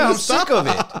 Dave. Why? Yeah, I'm Stop. sick of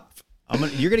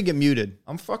it. You're gonna get muted.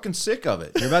 I'm fucking sick of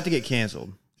it. You're about to get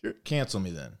canceled. Cancel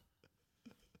me then.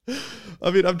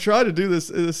 I mean, I'm trying to do this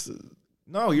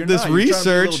No, you're this not. You're trying to be a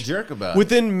research. little jerk about it.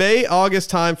 Within May-August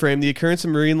timeframe, the occurrence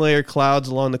of marine layer clouds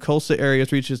along the coastal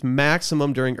areas reaches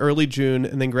maximum during early June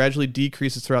and then gradually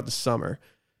decreases throughout the summer.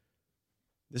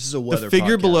 This is a weather. The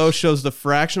figure podcast. below shows the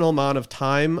fractional amount of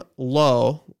time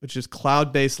low, which is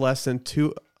cloud-based less than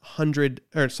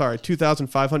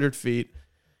 2,500 feet.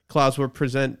 Clouds were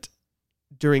present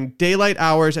during daylight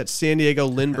hours at San Diego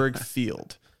Lindbergh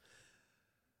Field.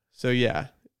 So yeah,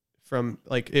 from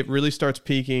it really starts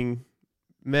peaking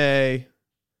May,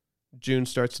 June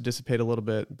starts to dissipate a little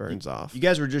bit, burns off. You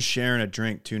guys were just sharing a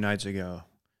drink 2 nights ago.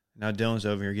 Now Dylan's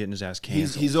over here getting his ass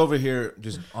canceled. He's over here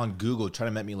just on Google trying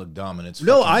to make me look dumb, and it's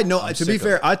No, fucking- I know. I'm To be sick of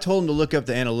fair, it. I told him to look up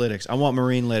the analytics. I want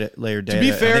marine layer data. To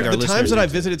be I fair, think our the listeners times that I do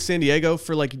too. visited San Diego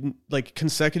for like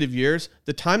consecutive years,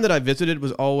 the time that I visited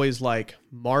was always like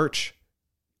March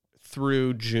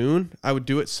through June. I would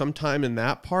do it sometime in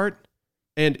that part,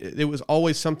 and it was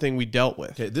always something we dealt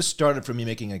with. Okay, this started from me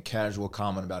making a casual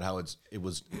comment about how it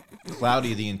was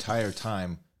cloudy the entire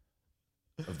time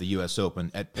of the U.S. Open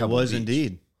at It Pebble was Beach.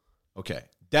 indeed. Okay,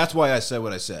 that's why I said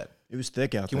what I said. It was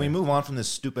thick out Can there. we move on from this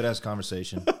stupid ass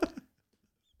conversation?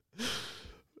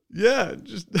 Yeah,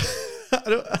 just I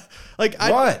don't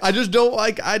What? I just don't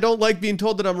I don't like being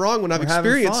told that I'm wrong when I've We're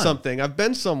having experienced fun. something. I've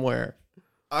been somewhere.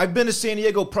 I've been to San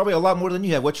Diego probably a lot more than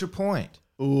you have. What's your point?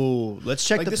 Ooh, let's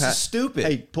check Like, the this is stupid.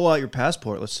 Hey, pull out your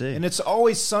passport. Let's see. And it's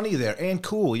always sunny there and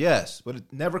cool, yes, but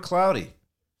it's never cloudy.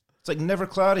 It's like never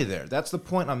cloudy there. That's the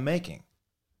point I'm making.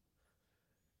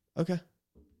 Okay.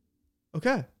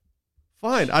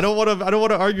 Fine. I don't want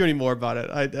to argue anymore about it.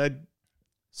 I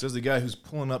Says the guy who's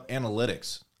pulling up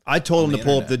analytics. I told him on to the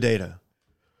pull up the internet. data.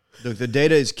 Look, the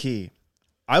data is key.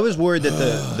 I was worried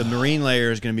that the marine layer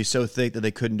is going to be so thick that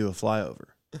they couldn't do a flyover.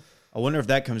 I wonder if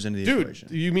that comes into the Dude, equation.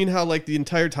 you mean how the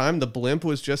entire time the blimp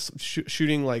was just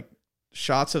shooting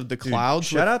shots of the clouds?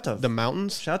 shout out to the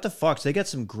mountains. Shout out to Fox. They got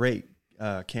some great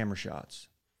camera shots.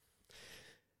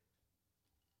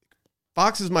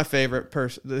 Fox is my favorite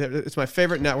person. It's my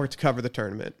favorite network to cover the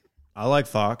tournament. I like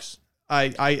Fox.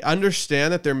 I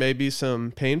understand that there may be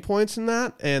some pain points in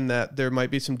that and that there might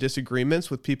be some disagreements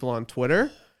with people on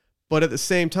Twitter. But at the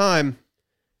same time,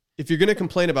 if you're going to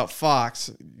complain about Fox,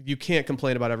 you can't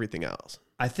complain about everything else.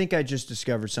 I think I just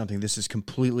discovered something. This is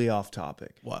completely off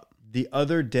topic. What? The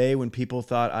other day when people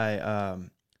thought I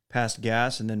passed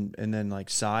gas and then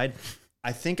sighed,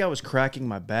 I think I was cracking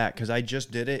my back because I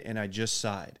just did it and I just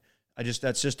sighed.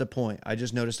 That's just a point. I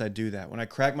just noticed I do that. When I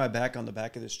crack my back on the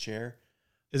back of this chair.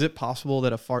 Is it possible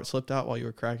that a fart slipped out while you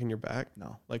were cracking your back?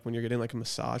 No. Like when you're getting a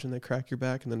massage and they crack your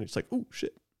back and then it's like, ooh,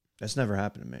 shit. That's never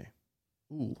happened to me.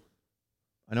 Ooh.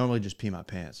 I normally just pee my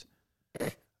pants.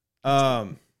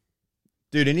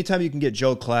 Dude, anytime you can get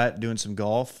Joe Klatt doing some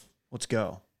golf, let's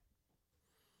go.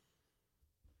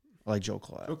 I like Joe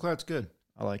Klatt. Joe Klatt's good.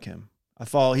 I like him. I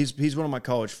follow. He's one of my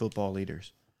college football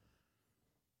leaders.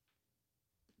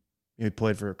 He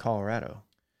played for Colorado.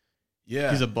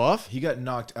 Yeah. He's a buff? He got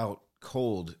knocked out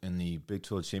cold in the Big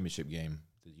 12 championship game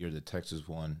the year that Texas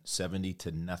won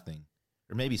 70-0,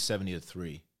 or maybe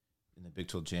 70-3 in the Big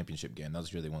 12 championship game. That was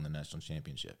the year they won the national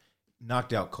championship.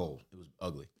 Knocked out cold. It was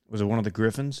ugly. Was it one of the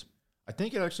Griffins? I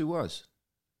think it actually was.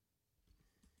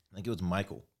 I think it was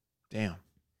Michael. Damn.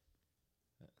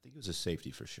 I think it was a safety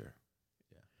for sure.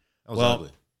 Yeah. That was Well,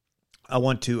 ugly.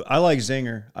 I like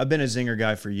Zinger. I've been a Zinger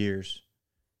guy for years.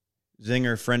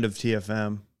 Zinger, friend of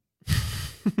TFM.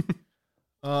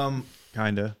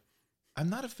 Kinda. I'm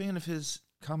not a fan of his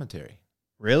commentary.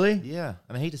 Really? Yeah.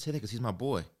 And I hate to say that because he's my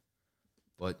boy.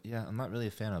 But yeah, I'm not really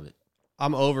a fan of it.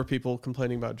 I'm over people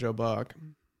complaining about Joe Buck.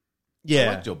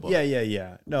 Yeah. like Joe Buck.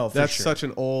 Yeah. No, for That's sure. such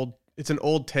an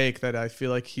old take that I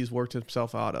feel like he's worked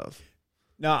himself out of.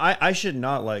 No, I should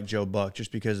not like Joe Buck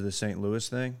just because of the St. Louis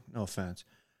thing. No offense.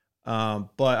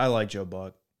 But I like Joe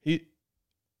Buck.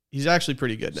 He's actually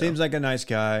pretty good now. Seems like a nice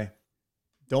guy.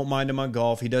 Don't mind him on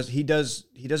golf. He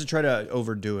doesn't try to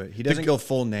overdo it. He doesn't go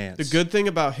full Nance. The good thing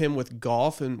about him with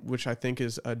golf, and which I think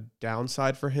is a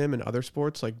downside for him in other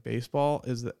sports like baseball,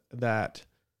 is that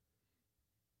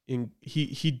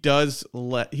he does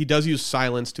use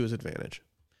silence to his advantage.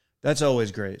 That's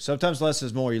always great. Sometimes less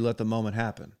is more. You let the moment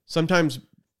happen. Sometimes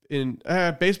in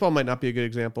baseball might not be a good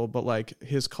example, but like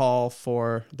his call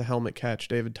for the helmet catch,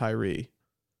 David Tyree,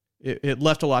 it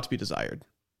left a lot to be desired.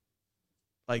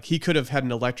 Like he could have had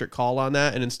an electric call on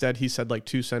that, and instead he said like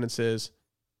 2 sentences,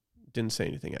 didn't say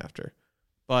anything after.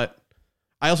 But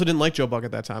I also didn't like Joe Buck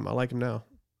at that time. I like him now.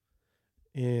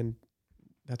 And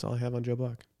that's all I have on Joe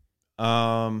Buck.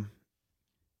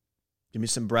 Give me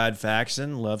some Brad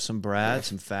Faxon. Love some Brad,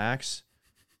 some facts.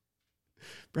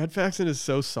 Brad Faxon is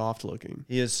so soft looking.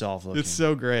 He is soft looking. It's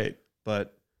so great.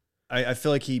 But I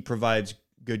feel like he provides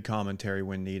good commentary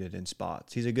when needed in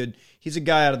spots. He's a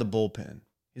guy out of the bullpen.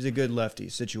 He's a good lefty,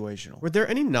 situational. Were there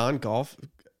any non-golf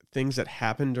things that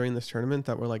happened during this tournament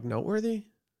that were like noteworthy?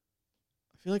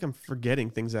 I feel like I'm forgetting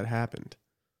things that happened.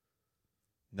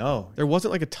 No. There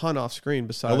wasn't like a ton off screen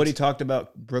besides. Nobody talked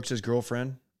about Brooks'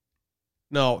 girlfriend?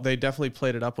 No, they definitely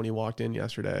played it up when he walked in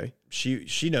yesterday.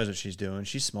 She knows what she's doing.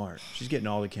 She's smart. She's getting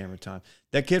all the camera time.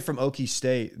 That kid from Okie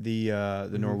State, the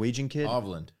Norwegian kid.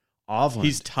 Hovland.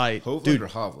 He's tight. Hovland Dude. or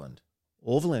Hovland?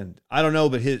 Hovland. I don't know,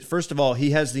 but first of all, he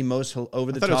has the most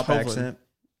over-the-top Hovland. accent.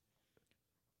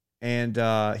 And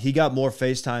he got more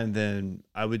FaceTime than,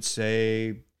 I would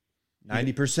say,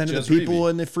 90% of Ches the people Reavie.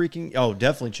 in the freaking... Oh,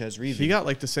 definitely Ches Reavie. He got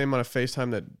like the same amount of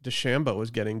FaceTime that DeChambeau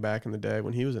was getting back in the day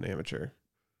when he was an amateur,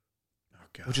 Oh,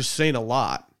 God. which is saying a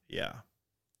lot. Yeah.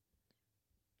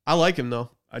 I like him though.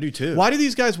 I do too. Why do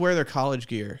these guys wear their college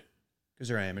gear? Because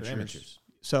they're amateurs. They're amateurs.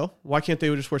 So why can't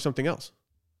they just wear something else?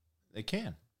 They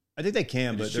can. I think they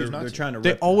can, They but just choose not they're to. trying to They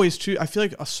rep them. always choose. I feel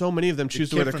like so many of them choose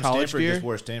to wear their college Stanford gear. just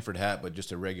wear a Stanford hat, but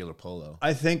just a regular polo.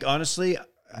 I think, honestly,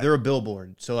 they're a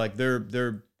billboard. So, like,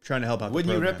 they're trying to help out Wouldn't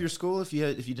the you program. rep your school if you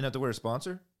didn't have to wear a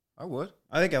sponsor? I would.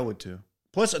 I think I would, too.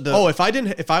 Plus,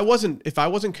 If I wasn't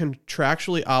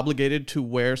contractually obligated to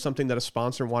wear something that a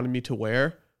sponsor wanted me to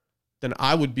wear, then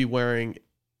I would be wearing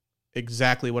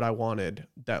exactly what I wanted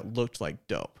that looked like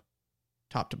dope,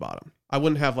 top to bottom. I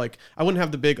wouldn't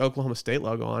have the big Oklahoma State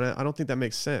logo on it. I don't think that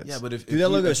makes sense. Yeah, but if Dude, that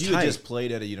logo's you had tight. just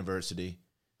played at a university,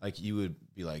 like you would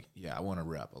be like, yeah, I want to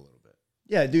rep a little bit.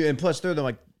 yeah, dude, and plus, they're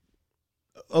like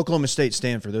Oklahoma State,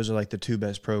 Stanford. Those are like the two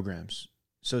best programs.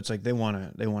 So it's like they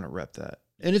want to rep that,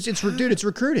 and it's dude, it's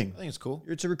recruiting. I think it's cool.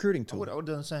 It's a recruiting I tool. would have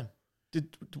done the same.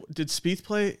 Did Spieth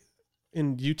play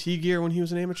in UT gear when he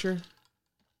was an amateur?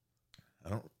 I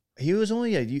don't. He was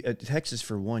only at Texas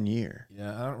for 1 year.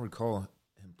 Yeah, I don't recall him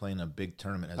playing a big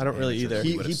tournament. As I don't an really amateur. either.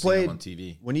 We He would have seen played him on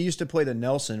TV. when he used to play the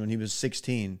Nelson when he was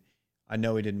 16. I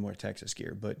know he didn't wear Texas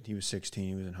gear, but he was 16.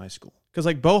 He was in high school. Because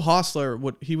like Bo Hostler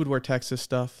would wear Texas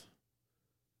stuff.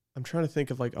 I'm trying to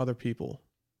think of like other people.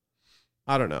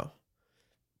 I don't know.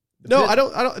 No, I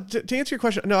don't. To answer your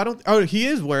question, no, I don't. Oh, he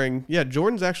is wearing. Yeah,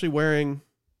 Jordan's actually wearing.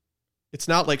 It's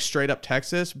not like straight up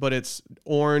Texas, but it's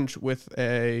orange with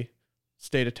a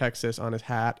state of Texas on his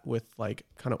hat with like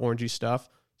kind of orangey stuff.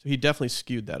 So he definitely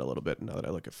skewed that a little bit now that I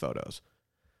look at photos.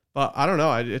 But I don't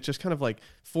know. It's just kind of like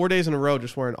 4 days in a row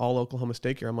just wearing all Oklahoma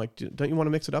State gear. I'm like, don't you want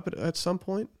to mix it up at some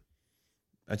point?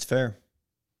 That's fair.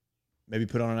 Maybe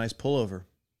put on a nice pullover.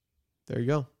 There you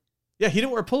go. Yeah, he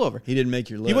didn't wear a pullover. He didn't make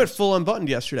your list. He went full unbuttoned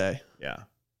yesterday. Yeah,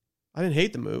 I didn't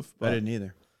hate the move. I But didn't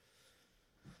either.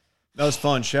 That was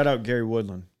fun. Shout out Gary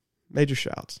Woodland. major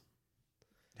shouts.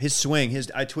 His swing,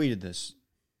 I tweeted this.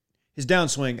 His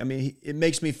downswing, I mean, it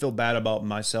makes me feel bad about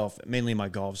myself, mainly my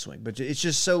golf swing. But it's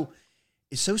just so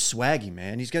swaggy,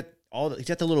 man. He's got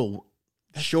the little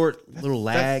little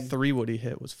lag. That 3-wood he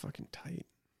hit was fucking tight.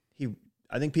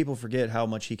 I think people forget how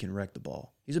much he can wreck the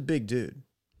ball. He's a big dude.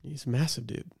 He's a massive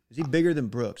dude. Is he bigger than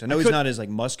Brooks? I know he's not as like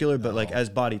muscular, but like as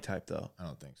body type though. I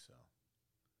don't think so.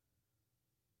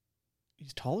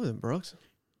 He's taller than Brooks.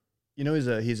 You know, he's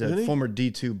Isn't a he? former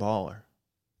D2 baller.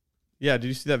 Yeah, did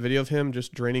you see that video of him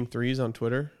just draining threes on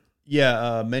Twitter?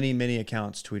 Yeah, many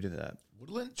accounts tweeted that.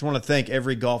 Woodland? Just want to thank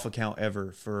every golf account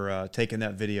ever for taking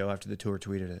that video after the tour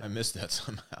tweeted it. I missed that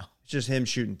somehow. It's just him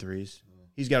shooting threes.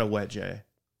 He's got a wet J.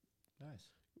 Nice.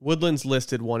 Woodland's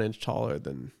listed 1 inch taller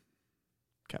than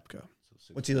Koepka.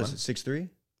 So What's he 6'1"? listed? 6'3"?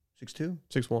 6'2"?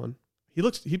 6'1".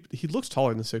 He looks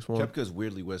taller than 6'1". Koepka's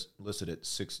weirdly listed at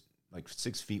 6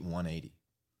 feet 180.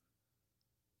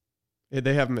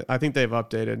 They haven't. I think they've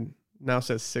updated. Now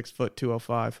says 6 foot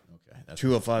 205. Okay, that's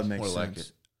 205 that's makes more like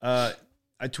sense. it.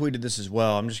 I tweeted this as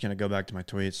well. I'm just going to go back to my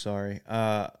tweets. Sorry.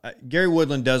 Gary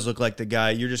Woodland does look like the guy.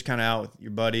 You're just kind of out with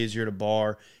your buddies. You're at a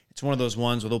bar. It's one of those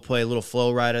ones where they'll play a little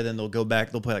Flow Rider, then they'll go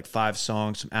back. They'll play like 5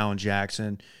 songs, some Alan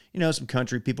Jackson, some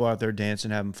country people out there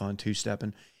dancing, having fun,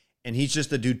 two-stepping. And he's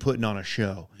just the dude putting on a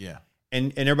show. Yeah.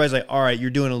 And everybody's like, all right, you're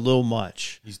doing a little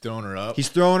much. He's throwing her up. He's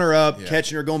throwing her up, Yeah.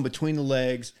 catching her, going between the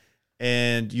legs.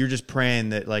 and you're just praying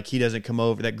that like he doesn't come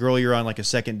over. That girl you're on like a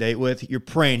second date with, you're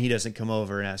praying he doesn't come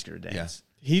over and ask her to dance.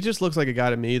 He just looks like a guy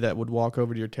to me that would walk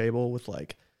over to your table with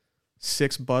like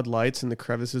 6 Bud Lights in the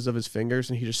crevices of his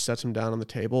fingers, and he just sets them down on the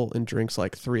table and drinks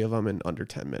like 3 of them in under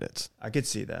 10 minutes. I could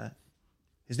see that.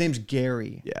 His name's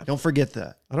Gary. Yeah. Don't forget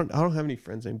that. I don't have any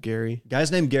friends named Gary.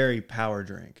 Guy's named Gary, power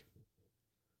drink.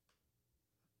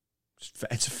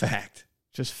 It's a fact.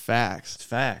 Just facts. It's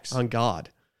facts. On God.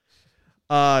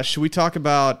 Should we talk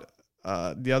about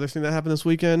the other thing that happened this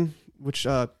weekend, which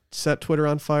set Twitter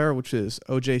on fire, which is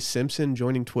O.J. Simpson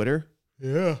joining Twitter?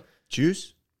 Yeah.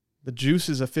 Juice? The juice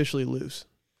is officially loose.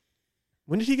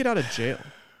 When did he get out of jail?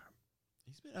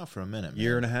 He's been out for a minute, man.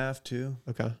 Year and a half, 2.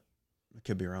 Okay. I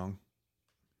could be wrong.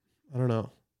 I don't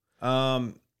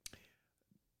know.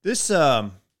 This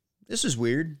is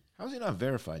weird. How is he not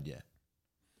verified yet?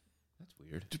 That's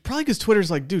weird. Probably because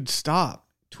Twitter's like, dude, stop.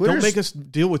 Don't make us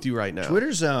deal with you right now.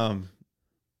 Twitter's going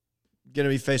to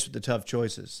be faced with the tough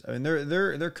choices. I mean,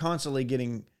 they're constantly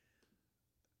getting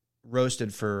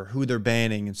roasted for who they're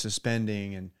banning and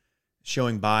suspending and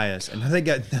showing bias, and now they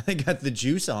got the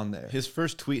juice on there. His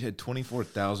first tweet had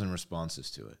 24,000 responses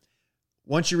to it.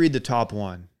 Once you read the top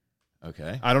one,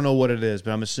 okay, I don't know what it is, but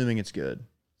I'm assuming it's good.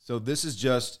 So this is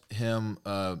just him,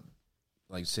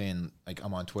 like saying, like,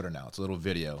 I'm on Twitter now. It's a little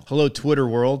video. Hello, Twitter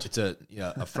world. It's a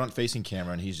front-facing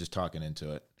camera, and he's just talking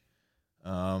into it.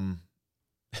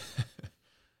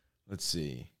 Let's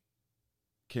see.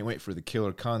 Can't wait for the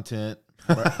killer content.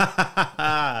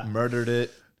 Murdered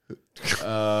it.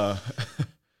 Let's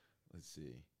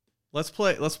see. Let's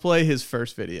play his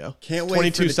first video. Can't wait.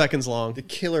 22 seconds long. The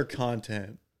killer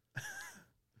content.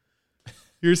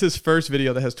 Here's his first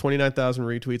video that has 29,000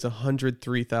 retweets,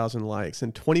 103,000 likes,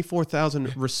 and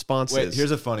 24,000 responses. Wait,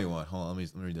 here's a funny one. Hold on,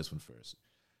 let me read this one first.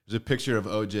 There's a picture of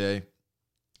OJ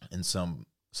and some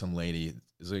lady.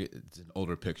 It's an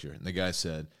older picture, and the guy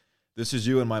said, "This is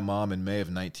you and my mom in May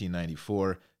of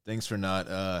 1994. Thanks for not,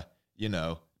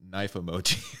 knife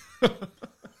emoji."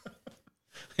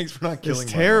 Thanks for not killing.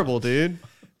 It's terrible, dude.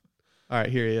 All right,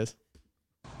 here he is.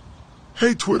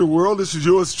 Hey, Twitter world, this is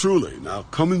yours truly. Now,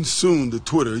 coming soon to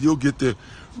Twitter, you'll get to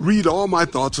read all my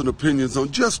thoughts and opinions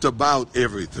on just about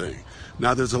everything.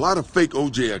 Now, there's a lot of fake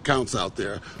OJ accounts out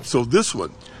there, so this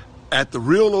one, at the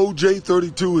real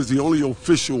OJ32, is the only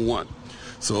official one.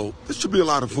 So this should be a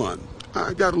lot of fun.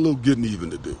 I got a little getting even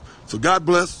to do. So God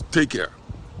bless. Take care.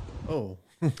 Oh,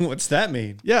 what's that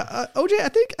mean? Yeah, OJ,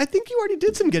 I think you already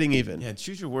did some getting even. Yeah,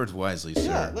 choose your words wisely,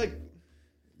 sir. Yeah,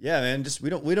 yeah, man. Just we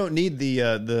don't need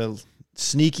the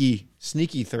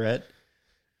sneaky threat.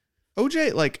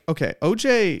 OJ,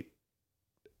 OJ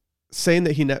saying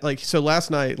that so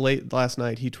late last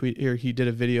night he did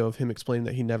a video of him explaining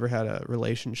that he never had a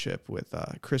relationship with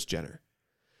Kris Jenner.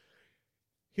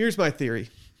 Here's my theory.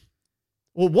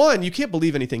 Well, one, you can't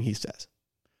believe anything he says.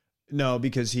 No,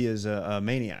 because he is a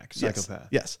maniac, psychopath.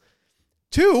 Yes.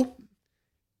 2,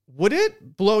 would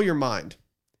it blow your mind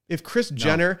if Kris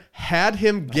Jenner had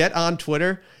him get on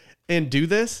Twitter and do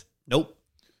this? Nope.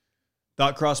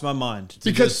 Thought crossed my mind.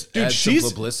 Because, dude,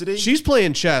 publicity? she's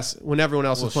playing chess when everyone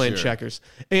else is playing checkers.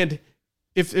 And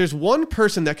if there's one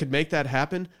person that could make that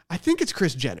happen, I think it's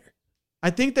Kris Jenner. I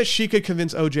think that she could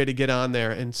convince OJ to get on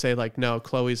there and say, like, no,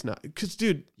 Khloe's not. Because,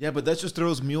 dude. Yeah, but that just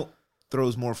throws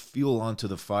more fuel onto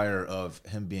the fire of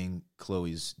him being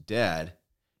Khloe's dad.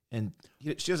 And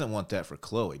she doesn't want that for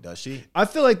Khloe, does she? I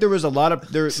feel like there was a lot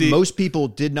of most people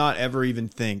did not ever even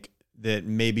think that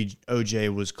maybe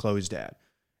OJ was Khloe's dad.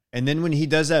 And then when he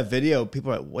does that video,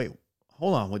 people are like, wait,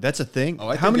 hold on. Wait, that's a thing?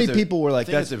 How many people were like,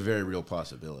 that's a very real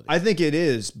possibility. I think it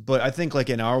is. But I think like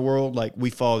in our world, like we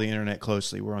follow the internet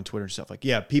closely. We're on Twitter and stuff. Like,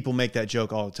 yeah, people make that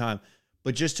joke all the time.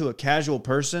 But just to a casual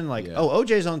person, like, oh,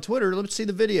 OJ's on Twitter. Let's see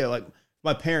the video. Like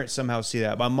my parents somehow see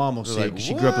that. My mom will see it because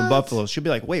she grew up in Buffalo. She'll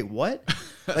be like, wait, what?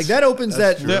 Like that opens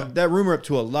that rumor up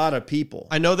to a lot of people.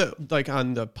 I know that like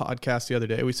on the podcast the other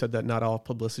day, we said that not all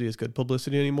publicity is good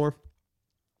publicity anymore.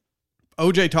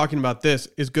 OJ talking about this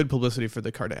is good publicity for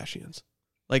the Kardashians.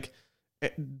 Like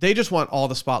they just want all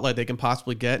the spotlight they can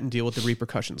possibly get and deal with the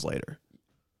repercussions later.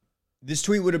 This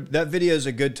tweet that video is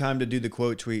a good time to do the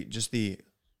quote tweet. Just the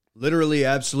literally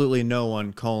absolutely no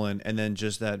one : and then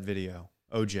just that video.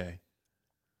 OJ.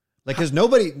 Like, because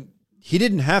he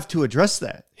didn't have to address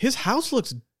that. His house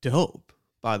looks dope,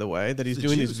 by the way, that he's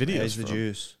doing these videos. He's the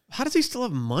juice. How does he still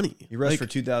have money? He rushed for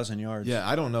 2,000 yards. Yeah,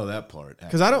 I don't know that part.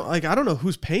 Because I don't know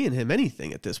who's paying him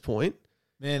anything at this point.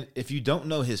 Man, if you don't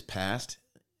know his past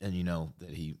and you know that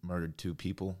he murdered 2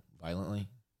 people violently,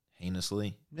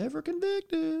 heinously. Never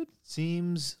convicted.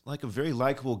 Seems like a very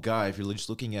likable guy if you're just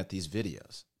looking at these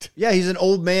videos. Yeah, he's an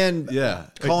old man. Yeah.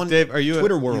 Calling Dave, are you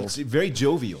Twitter a, world. It's very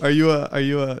jovial. Are you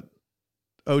a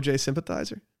OJ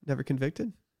sympathizer? Never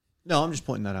convicted? No, I'm just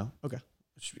pointing that out. Okay.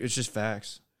 It's just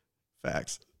facts.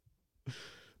 Facts.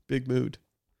 Big mood.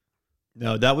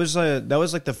 No, that was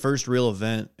like the first real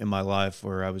event in my life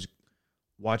where I was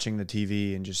watching the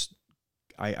TV and just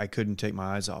I couldn't take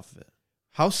my eyes off of it.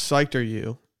 How psyched are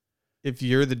you if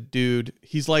you're the dude?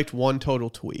 He's liked one total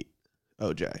tweet,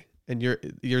 OJ, and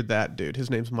you're that dude. His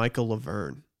name's Michael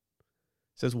Laverne.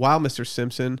 Says, "Wow, Mr.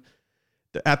 Simpson,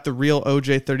 at the real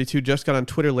OJ32 just got on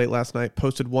Twitter late last night,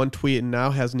 posted one tweet, and now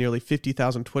has nearly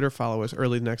 50,000 Twitter followers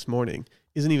early the next morning.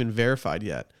 Isn't even verified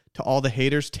yet. To all the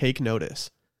haters, take notice."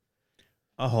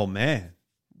 Oh man.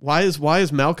 Why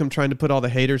is Malcolm trying to put all the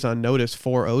haters on notice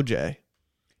for OJ?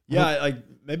 Yeah, like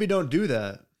maybe don't do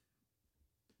that.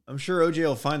 I'm sure OJ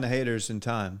will find the haters in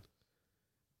time.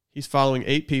 He's following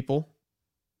 8 people.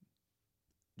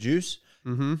 Juice?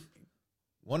 Mm-hmm.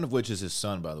 One of which is his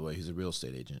son, by the way. He's a real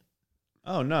estate agent.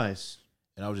 Oh, nice.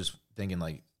 And I was just thinking,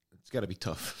 like, it's got to be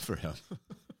tough for him.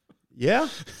 Yeah.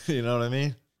 You know what I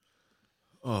mean?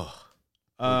 Oh.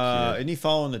 Isn't he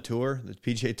following the tour, the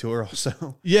PGA Tour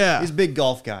also? Yeah. He's a big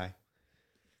golf guy.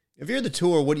 If you're the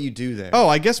tour, what do you do there? Oh,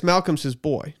 I guess Malcolm's his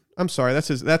boy. I'm sorry, that's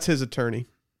his attorney.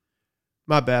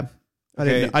 My bad. I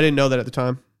didn't know that at the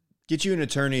time. Get you an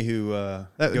attorney who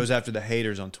goes after the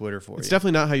haters on Twitter for you. It's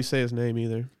definitely not how you say his name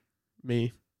either.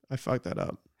 Me. I fucked that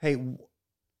up. Hey,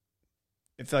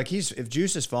 if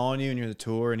Juice is following you and you're the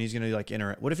tour and he's gonna like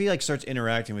interact, what if he like starts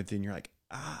interacting with you and you're like,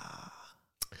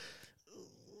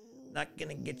 not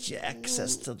gonna get you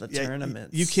access to the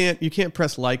tournaments. You can't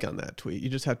press like on that tweet. You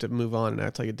just have to move on and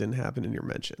act like it didn't happen in your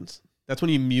mentions. That's when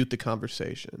you mute the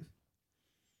conversation.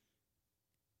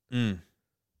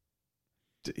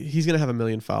 He's gonna have 1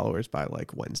 million followers by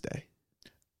like Wednesday.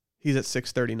 He's at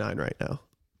 639 right now.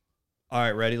 All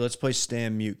right, ready? Let's play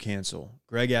Stan Mute Cancel.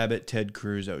 Greg Abbott, Ted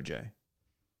Cruz, OJ.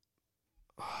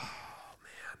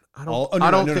 I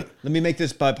don't think. Let me make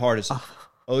this bipartisan.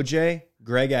 OJ,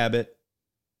 Greg Abbott,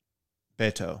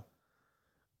 Beto.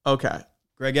 Okay.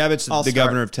 Greg Abbott's the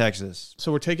governor of Texas.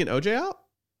 So we're taking OJ out?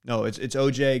 No, it's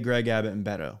OJ, Greg Abbott, and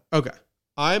Beto. Okay.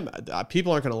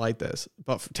 People aren't going to like this,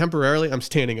 but temporarily I'm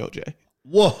standing OJ.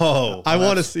 Whoa. I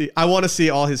want to see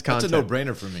all his content. That's a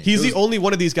no-brainer for me. He's the only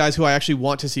one of these guys who I actually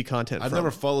want to see content I've from. never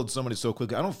followed somebody so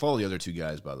quickly. I don't follow the other 2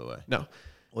 guys, by the way. No.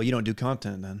 Well, you don't do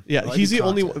content then. Yeah, Well, he's the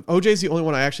only content. OJ's the only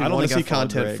one I actually want to see I followed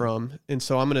content Greg. from, and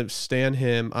so I'm going to stan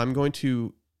him. I'm going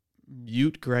to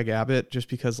mute Greg Abbott just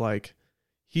because like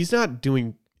he's not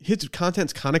doing his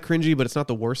content's kind of cringy, but it's not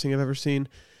the worst thing I've ever seen.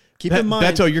 Keep in mind,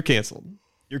 Beto, you're canceled.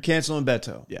 you're canceling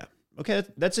Beto. Yeah. Okay,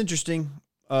 that's interesting.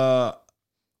 I'm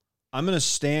going to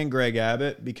stan Greg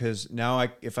Abbott because now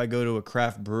if I go to a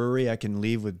craft brewery, I can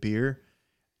leave with beer,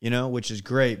 which is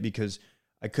great because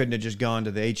I couldn't have just gone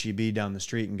to the H-E-B down the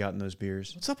street and gotten those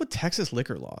beers. What's up with Texas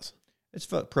liquor laws? It's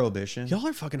prohibition. Y'all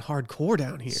are fucking hardcore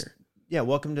down here. Yeah,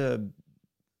 welcome to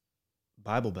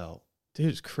Bible Belt. Dude,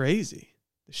 it's crazy.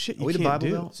 The shit you Are we the can't Bible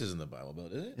do. Belt? This isn't the Bible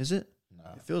Belt, is it? Is it?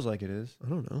 No. It feels like it is. I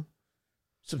don't know.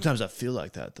 Sometimes I feel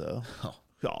like that, though. Oh.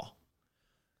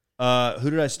 Who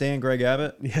did I stan? Greg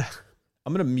Abbott? Yeah.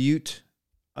 I'm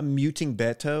muting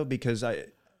Beto because You're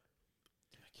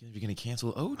going to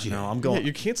cancel OJ. No, I'm Yeah, going.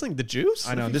 you're canceling the juice?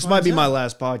 I know. if he This might be finds my out?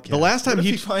 last podcast. The last time What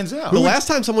if he finds out? the last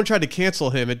time someone tried to cancel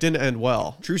him, it didn't end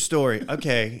well. True story.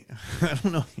 Okay. I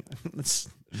don't know.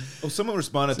 Oh, someone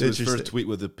responded to his interesting. first tweet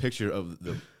with a picture of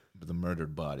the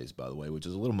murdered bodies, by the way, which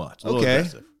is a little much. A little Okay.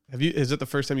 aggressive. Is it the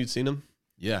first time you'd seen him?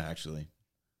 Yeah, actually.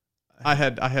 I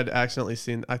had accidentally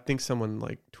seen, I think someone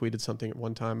like tweeted something at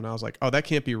one time and I was like, oh, that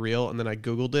can't be real. And then I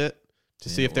Googled it to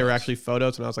see if they were actually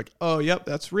photos. And I was like, oh, yep,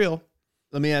 that's real.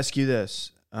 Let me ask you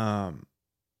this. Who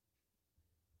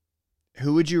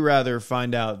would you rather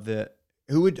find out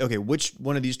which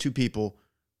one of these 2 people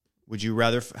would you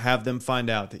rather have them find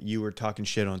out that you were talking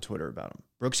shit on Twitter about them?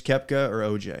 Brooks Koepka or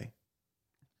OJ?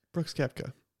 Brooks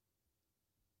Koepka.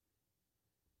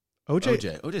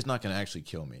 OJ's not going to actually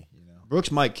kill me, Brooks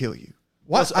might kill you.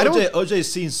 What? Plus,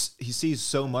 OJ sees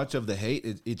so much of the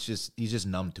hate. He's just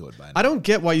numb to it by now. I don't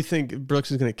get why you think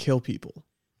Brooks is going to kill people.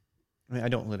 I mean, I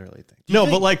don't literally think. No,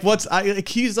 but like,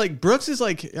 he's like, Brooks is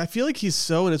like, I feel like he's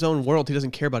so in his own world, he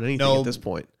doesn't care about anything at this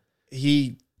point.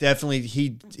 He definitely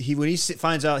when he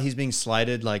finds out he's being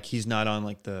slighted, like he's not on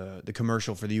like the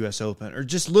commercial for the U.S. Open or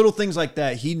just little things like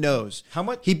that. He knows How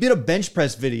much- he did a bench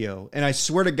press video, and I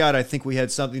swear to God, I think we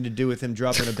had something to do with him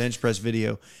dropping a bench press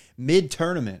video mid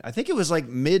tournament. I think it was like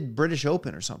mid British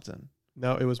Open or something.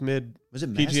 No, it was mid. Was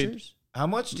it PGA Masters? How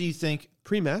much do you think?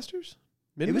 Pre-Masters?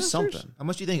 It was Mid-Masters? something. How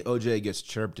much do you think OJ gets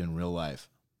chirped in real life?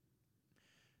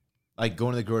 Like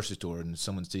going to the grocery store and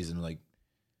someone sees him, like,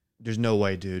 There's no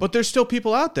way, dude. But there's still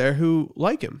people out there who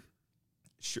like him.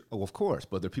 sure, oh, of course,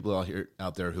 but there are people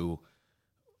out there who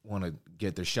want to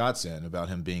get their shots in about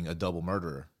him being a double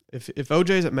murderer. If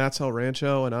OJ's at Matt's El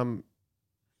Rancho and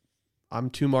I'm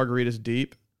 2 margaritas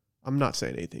deep, I'm not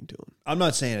saying anything to him. I'm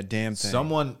not saying a damn thing.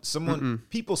 Someone,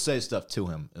 people say stuff to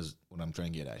him is what I'm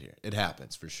trying to get at here. It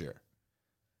happens for sure.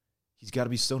 He's got to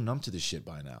be so numb to this shit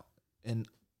by now. And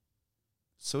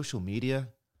social media.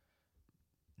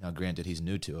 Now, granted, he's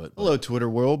new to it. Hello, Twitter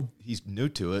world. He's new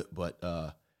to it, but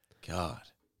God,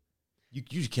 you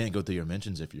just can't go through your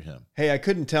mentions if you're him. Hey, I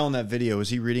couldn't tell in that video. Was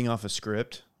he reading off a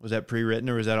script? Was that pre-written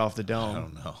or was that off the dome? I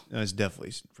don't know. No, it's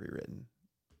definitely pre-written.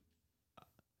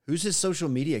 Who's his social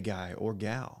media guy or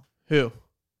gal? Who?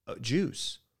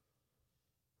 Juice.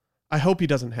 I hope he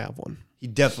doesn't have one. He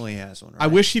definitely has one. Right? I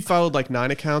wish he followed like 9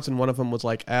 accounts and one of them was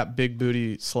like at Big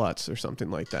Booty Sluts or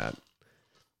something like that.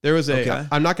 There was a. Okay.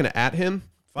 I'm not going to at him.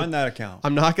 Find that account.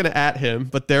 I'm not going to at him,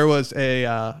 but there was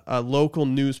a local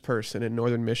news person in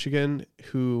northern Michigan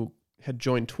who had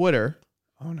joined Twitter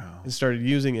Oh no. and started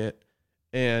using it.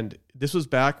 And this was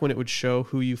back when it would show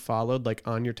who you followed like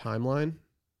on your timeline.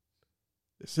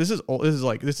 This is old. This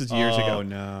is years ago. Oh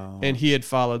no. And he had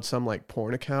followed some like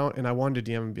porn account, and I wanted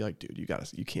to DM him and be like, "Dude,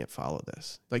 you can't follow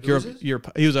this. Like, Who is this? he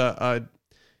was a.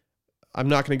 I'm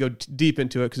not going to go deep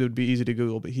into it because it would be easy to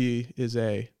Google, but he is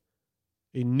a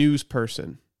news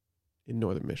person in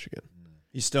northern Michigan.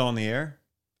 He's still on the air,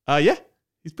 Yeah,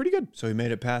 he's pretty good. so he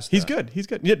made it past. He's that. good. He's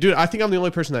good. Yeah, dude. I think I'm the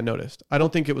only person that noticed. I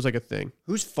don't think it was like a thing.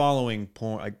 Who's following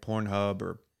porn, like Pornhub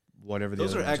or whatever?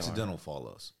 Those the are other ones accidental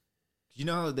follows. You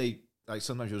know how they like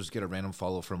sometimes you'll just get a random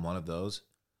follow from one of those.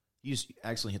 You just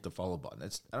accidentally hit the follow button.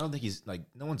 I don't think he's like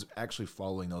no one's actually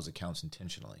following those accounts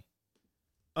intentionally,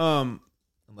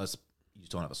 unless you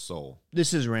just don't have a soul.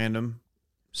 This is random.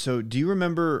 So, do you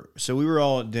remember? So, we were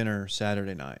all at dinner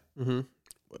Saturday night. Mm-hmm.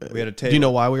 We had a table. Do you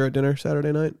know why we were at dinner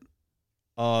Saturday night?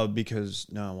 Because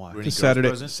no, why? Really? Because girls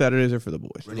present? Saturdays are for the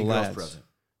boys. Any the girls lads. present?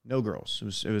 No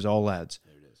girls. It was all lads.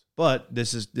 There it is. But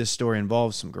this story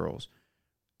involves some girls.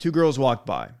 2 girls walked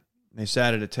by. They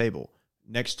sat at a table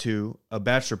next to a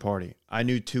bachelor party. I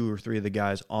knew 2 or 3 of the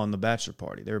guys on the bachelor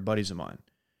party. They were buddies of mine.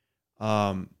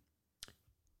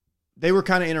 They were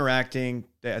kind of interacting.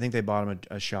 I think they bought them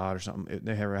a shot or something.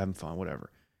 They were having fun,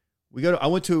 whatever. I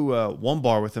went to one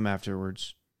bar with them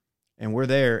afterwards, and we're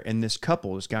there, and this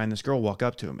couple, this guy and this girl, walk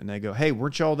up to him, and they go, "Hey,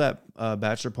 weren't y'all that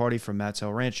bachelor party from Matt's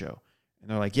El Rancho?"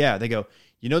 And they're like, "Yeah." They go,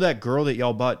 "You know that girl that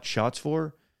y'all bought shots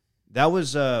for? That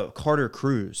was Carter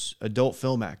Cruz, adult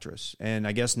film actress, and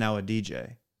I guess now a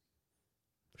DJ."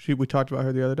 We talked about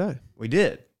her the other day. We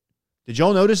did. Did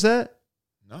y'all notice that?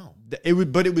 No.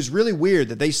 But it was really weird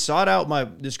that they sought out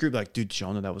this group, like, "Dude, did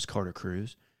y'all know that was Carter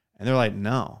Cruz?" And they're like,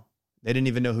 "No." They didn't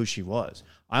even know who she was.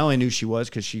 I only knew she was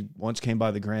because she once came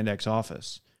by the Grand X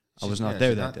office. I was not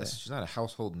there that day. She's not a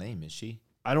household name, is she?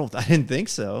 I didn't think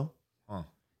so. Huh.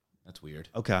 That's weird.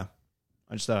 Okay.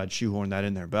 I just thought I'd shoehorn that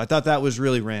in there. But I thought that was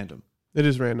really random. It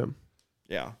is random.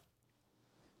 Yeah.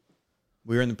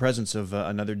 We were in the presence of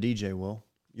another DJ, Will.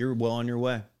 You're well on your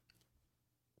way.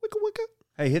 Wicka wicka.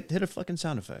 Hey, hit a fucking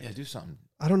sound effect. Yeah, do something.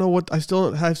 I don't know what I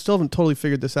still haven't totally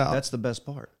figured this out. That's the best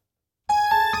part.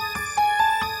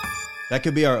 That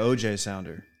could be our OJ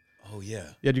sounder. Oh yeah.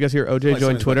 Yeah, did you guys hear OJ Like join somebody's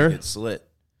about to Twitter? get slit.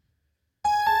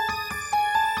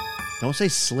 Don't say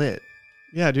slit.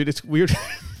 Yeah, dude, it's weird.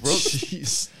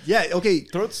 Jeez. Yeah, okay.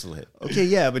 Throat slit. Okay,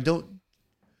 yeah, but don't.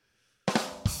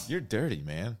 You're dirty,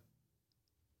 man.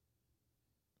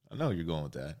 I know you're going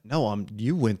with that. No,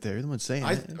 you went there. You're the one saying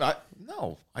it.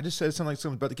 No. I just said it sounded like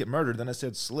someone's about to get murdered. Then I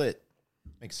said slit.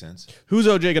 Makes sense. Who's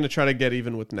OJ going to try to get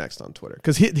even with next on Twitter?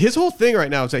 Because his whole thing right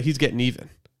now is that he's getting even.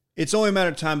 It's only a matter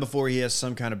of time before he has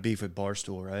some kind of beef with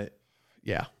Barstool, right?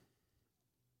 Yeah.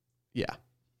 Yeah.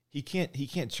 He can't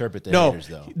chirp at the haters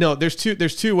though. No, there's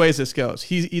two ways this goes.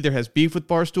 He either has beef with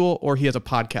Barstool or he has a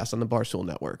podcast on the Barstool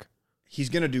Network. He's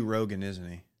going to do Rogan, isn't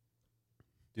he?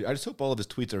 Dude, I just hope all of his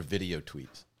tweets are video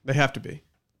tweets. They have to be.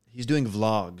 He's doing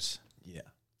vlogs. Yeah.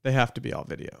 They have to be all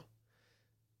video.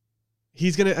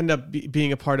 He's going to end up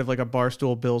being a part of like a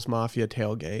Barstool Bills Mafia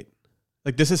tailgate.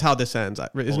 Like, this is how this ends,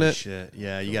 isn't Holy it? shit.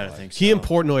 Yeah, you got to think so. He and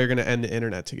Portnoy are going to end the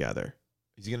internet together.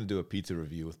 He's gonna do a pizza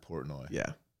review with Portnoy.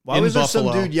 Yeah. Why In was there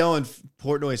Buffalo. some dude yelling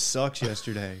Portnoy sucks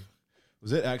yesterday?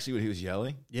 Was it actually what he was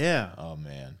yelling? Yeah. Oh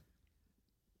man.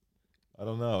 I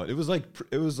don't know. It was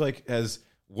like as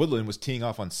Woodland was teeing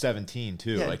off on 17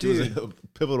 too. Yeah, like it was a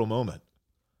pivotal moment.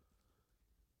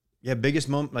 Yeah, biggest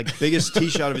moment, like biggest tee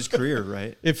shot of his career,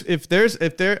 right?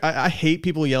 I hate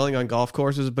people yelling on golf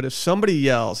courses, but if somebody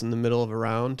yells in the middle of a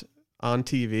round on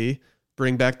TV,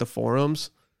 bring back the forums,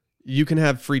 you can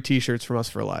have free T-shirts from us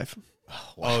for life.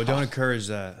 Oh, don't encourage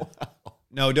that.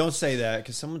 No, don't say that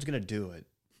because someone's gonna do it.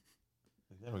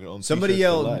 Somebody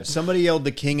yelled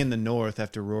the king in the north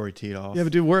after Rory teed off. Yeah,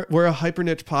 but dude, we're a hyper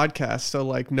niche podcast, so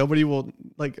like nobody will,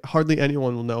 like hardly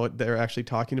anyone will know what they're actually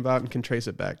talking about and can trace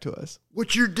it back to us.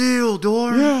 What's your deal,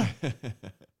 Dorn? Yeah.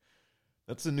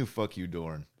 That's a new fuck you,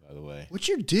 Dorn, by the way. What's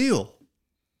your deal?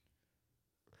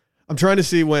 I'm trying to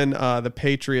see when the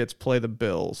Patriots play the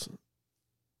Bills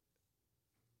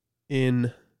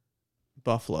in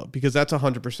Buffalo, because that's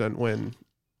 100% when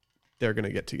they're going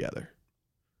to get together.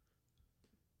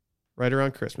 Right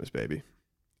around Christmas, baby.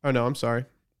 Oh, no, I'm sorry.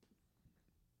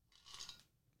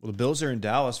 Well, the Bills are in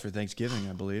Dallas for Thanksgiving,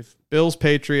 I believe. Bills,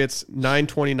 Patriots,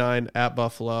 9:29 at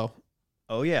Buffalo.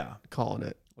 Oh, yeah. Calling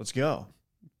it. Let's go.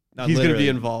 Not He's going to literally. be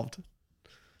involved.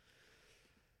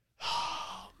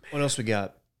 What else we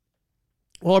got?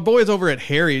 Well, our boys over at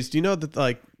Harry's, do you know that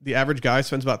like the average guy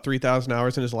spends about 3,000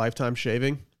 hours in his lifetime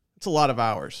shaving? It's a lot of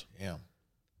hours. Yeah.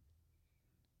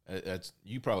 That's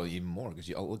you probably even more because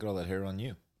you look at all that hair on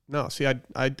you. No, see,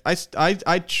 I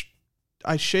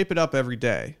shape it up every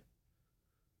day,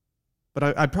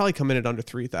 but I'd probably come in at under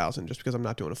 3,000 just because I'm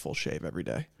not doing a full shave every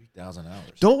day. 3,000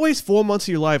 hours. Don't waste 4 months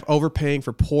of your life overpaying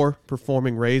for poor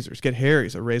performing razors. Get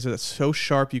Harry's, a razor that's so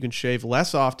sharp you can shave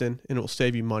less often and it will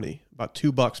save you money, about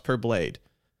 $2 per blade.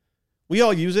 We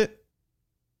all use it.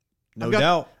 No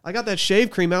doubt. I got that shave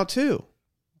cream out too.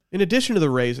 In addition to the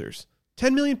razors,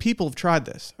 10 million people have tried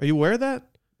this. Are you aware of that?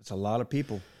 It's a lot of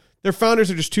people. Their founders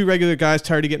are just two regular guys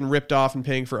tired of getting ripped off and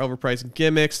paying for overpriced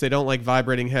gimmicks. They don't like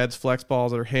vibrating heads, flex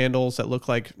balls, or handles that look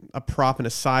like a prop in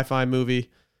a sci-fi movie.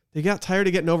 They got tired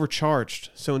of getting overcharged.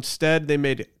 So instead, they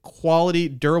made quality,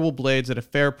 durable blades at a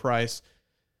fair price.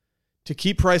 To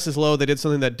keep prices low, they did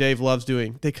something that Dave loves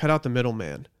doing. They cut out the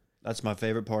middleman. That's my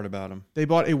favorite part about them. They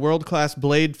bought a world-class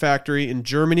blade factory in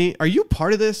Germany. Are you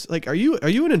part of this? Like, are you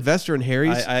an investor in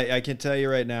Harry's? I can tell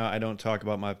you right now, I don't talk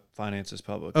about my finances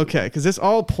publicly. Okay, because this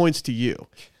all points to you.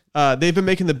 They've been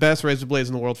making the best razor blades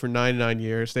in the world for 99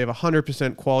 years. They have a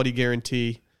 100% quality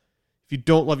guarantee. If you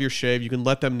don't love your shave, you can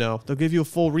let them know. They'll give you a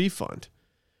full refund.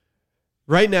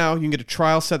 Right now, you can get a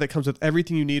trial set that comes with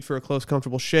everything you need for a close,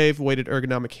 comfortable shave, weighted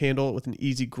ergonomic handle with an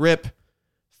easy grip,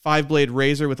 5-blade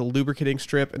razor with a lubricating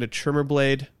strip and a trimmer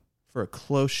blade for a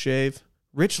close shave,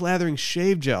 rich lathering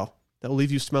shave gel that will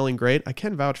leave you smelling great. I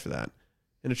can vouch for that.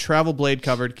 And a travel blade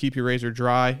cover to keep your razor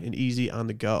dry and easy on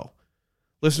the go.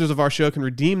 Listeners of our show can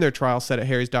redeem their trial set at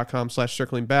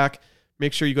harrys.com/circlingback.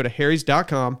 Make sure you go to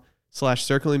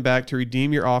harrys.com/circlingback to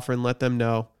redeem your offer and let them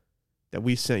know that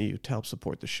we sent you to help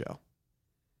support the show.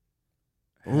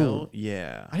 Hell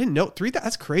yeah. I didn't know.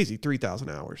 That's crazy. 3,000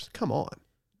 hours. Come on.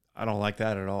 I don't like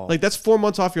that at all. Like, that's 4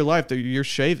 months off your life that you're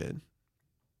shaving.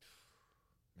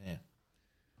 Man.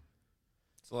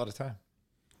 It's a lot of time.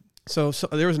 So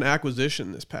there was an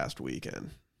acquisition this past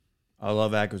weekend. I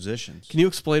love acquisitions. Can you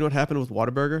explain what happened with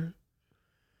Whataburger?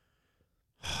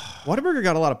 Whataburger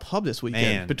got a lot of pub this weekend.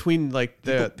 Man. Between like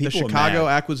the People are Chicago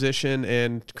mad. acquisition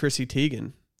and Chrissy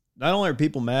Teigen. Not only are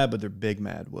people mad, but they're big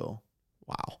mad, Will.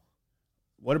 Wow.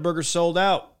 Whataburger sold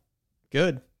out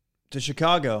Good. to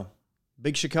Chicago.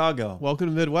 Big Chicago. Welcome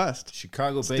to Midwest.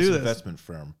 Chicago-based do this. investment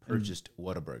firm purchased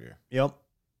Whataburger. Yep.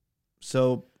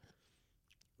 So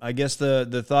I guess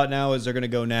the thought now is they're going to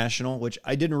go national, which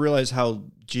I didn't realize how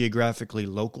geographically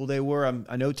local they were.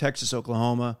 I know Texas,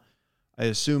 Oklahoma. I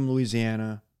assume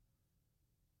Louisiana.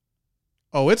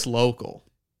 Oh, it's local.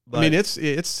 But I mean, it's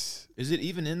Is it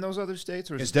even in those other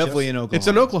states? Or is it's it definitely just- in Oklahoma. it's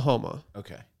in Oklahoma.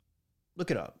 Okay.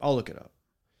 Look it up. I'll look it up.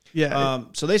 Yeah.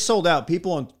 So they sold out.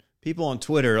 People on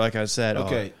Twitter, like I said,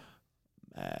 Okay.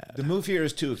 are mad. The move here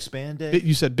is to expand, Dave?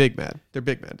 You said big mad. They're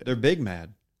big mad. They're big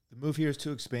mad. The move here is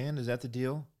to expand? Is that the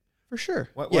deal? For sure.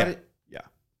 Yeah. Yeah.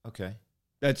 Okay.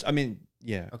 That's, I mean,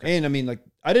 yeah. Okay. And I mean, like,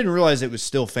 I didn't realize it was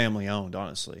still family owned,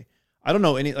 honestly. I don't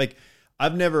know any, like, I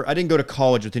didn't go to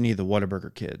college with any of the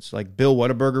Whataburger kids. Like, Bill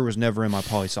Whataburger was never in my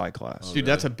poli-sci class. Dude,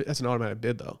 that's an automatic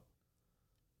bid, though.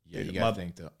 Yeah, Dude, you gotta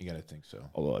think though. You gotta think so.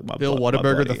 Although, like, Bill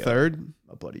Whataburger the third.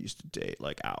 My buddy used to date,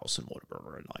 like, Allison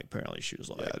Whataburger, and, like, apparently she was,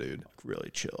 like, Yeah, dude. like, really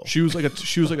chill. She was like a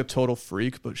total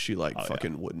freak, but she like Oh, yeah.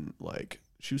 fucking wouldn't like.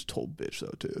 She was total bitch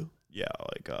though too. Yeah,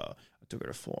 like, I took her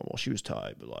to formal. She was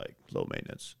tight, but, like, low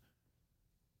maintenance.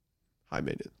 High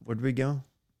maintenance. Where did we go?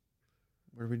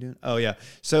 What are we doing? Oh, yeah.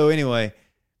 So, anyway,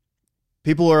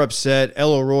 people are upset.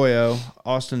 El Arroyo,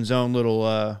 Austin's own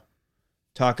little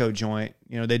taco joint.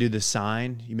 They do the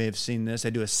sign. You may have seen this.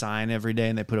 They do a sign every day,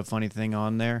 and they put a funny thing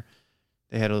on there.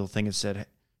 They had a little thing that said,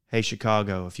 "Hey,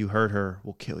 Chicago, if you hurt her,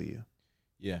 we'll kill you."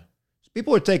 Yeah. So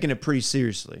people are taking it pretty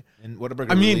seriously. And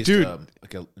Whataburger released, dude,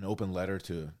 like an open letter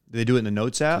to Do they do it in the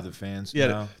notes app? the fans.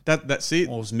 Yeah, that see,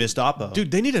 Well, it was missed oppo.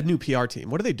 dude, they need a new PR team.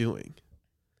 What are they doing?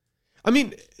 I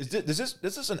mean, This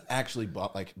doesn't actually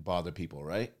bother people,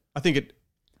 right? I think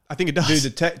it does.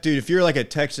 Dude, if you're like a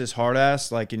Texas hard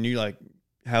ass, and you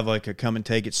have a come and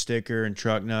take it sticker and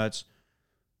truck nuts,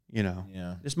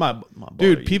 Yeah. it's my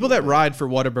Dude, people that ride for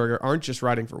Whataburger aren't just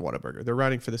riding for Whataburger. They're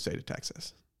riding for the state of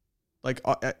Texas.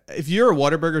 If you're a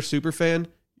Whataburger super fan,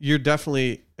 you're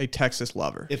definitely a Texas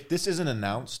lover. If this isn't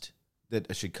announced that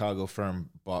a Chicago firm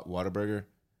bought Whataburger,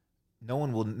 no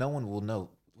one will know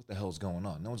what the hell's going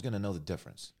on. No one's going to know the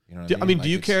difference. You know what I mean? Do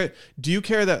you care? Do you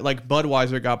care that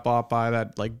Budweiser got bought by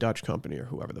that Dutch company or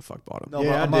whoever the fuck bought them? No,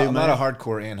 Yeah, I'm I do, not a man.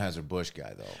 hardcore Anheuser-Busch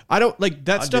guy, though. I don't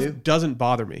that I stuff do. doesn't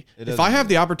bother me. It If doesn't I have either.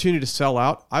 the opportunity to sell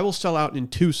out, I will sell out in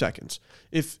 2 seconds.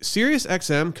 If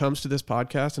SiriusXM comes to this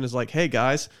podcast and is like, "Hey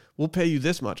guys, we'll pay you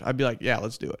this much," I'd be like, "Yeah,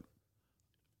 let's do it.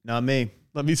 Not me.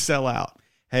 Let me sell out."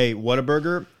 Hey,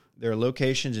 Whataburger, there are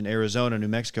locations in Arizona, New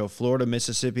Mexico, Florida,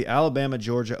 Mississippi, Alabama,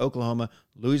 Georgia, Oklahoma,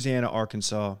 Louisiana,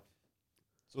 Arkansas.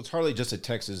 So it's hardly just a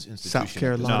Texas institution. South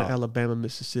Carolina, No. Alabama,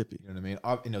 Mississippi. You know what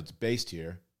I mean? It's based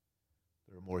here.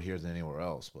 There are more here than anywhere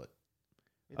else, but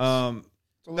it's No,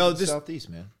 all over the this- Southeast,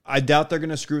 man. I doubt they're going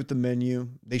to screw with the menu.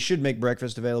 They should make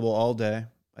breakfast available all day.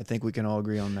 I think we can all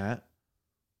agree on that.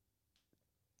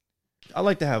 I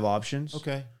like to have options.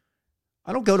 Okay.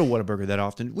 I don't go to Whataburger that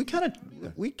often. We kind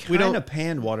don't- of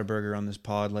panned Whataburger on this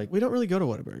pod. We don't really go to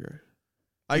Whataburger.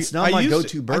 It's not my used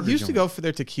go-to burger I used to joint. go for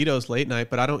their taquitos late night,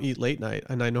 but I don't eat late night,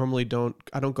 and I normally don't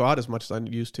go out as much as I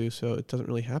used to, so it doesn't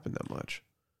really happen that much.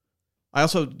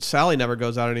 Sally never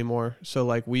goes out anymore,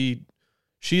 so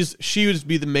she would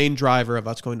be the main driver of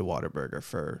us going to Whataburger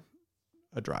for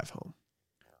a drive home.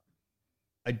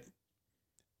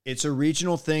 It's a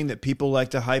regional thing that people like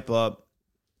to hype up.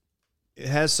 It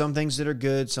has some things that are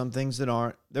good, some things that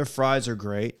aren't. Their fries are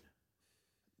great.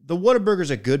 The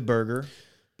Whataburger's a good burger,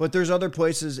 but there's other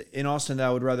places in Austin that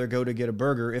I would rather go to get a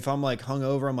burger. If I'm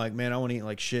hungover, I'm like, man, I want to eat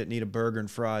like shit and eat a burger and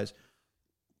fries.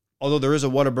 Although there is a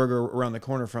Whataburger around the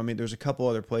corner from me, there's a couple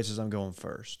other places I'm going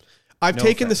first. I've No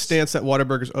taken the offense. stance that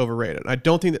Whataburger's overrated.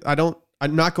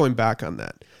 I'm not going back on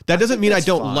that. That doesn't mean I that's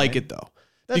don't fine. like it though.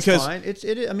 That's because fine.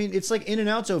 It's like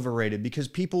In-N-Out's overrated because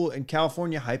people in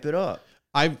California hype it up.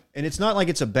 And it's not like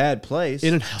it's a bad place.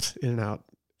 In and out.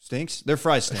 Stinks. Their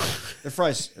fries stink. Their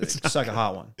fries suck a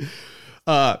hot one.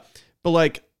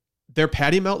 But their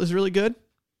patty melt is really good.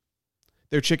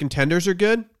 Their chicken tenders are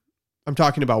good. I'm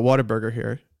talking about Whataburger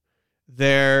here.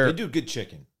 They do good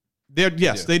chicken. They do good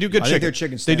I think chicken. their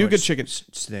chicken They do good sandwich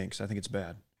chicken. Stinks. I think it's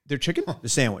bad. Their chicken? The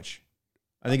sandwich.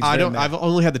 I think it's very bad. I've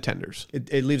only had the tenders.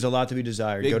 It leaves a lot to be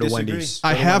desired. Big Go to disagree. Wendy's.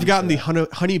 I Go to have Wendy's gotten for the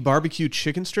that. honey barbecue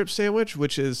chicken strip sandwich,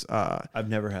 which is I've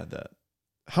never had that.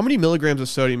 how many milligrams of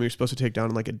sodium are you supposed to take down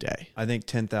in a day? I think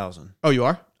 10,000. Oh, you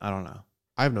are? I don't know.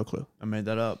 I have no clue. I made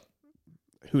that up.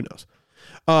 Who knows?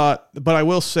 But I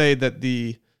will say that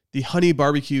the honey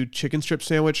barbecue chicken strip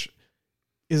sandwich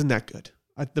isn't that good.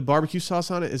 The barbecue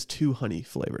sauce on it is too honey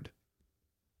flavored.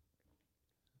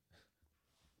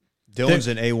 Dylan's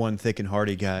an A1 thick and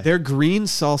hearty guy. Their green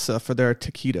salsa for their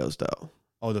taquitos, though.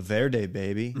 Oh, the Verde,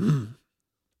 baby.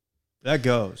 That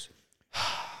goes.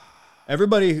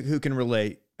 Everybody who can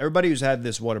relate, everybody who's had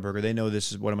this Whataburger, they know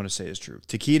this is what I'm going to say is true.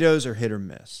 Taquitos are hit or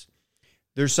miss.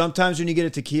 There's sometimes when you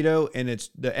get a taquito and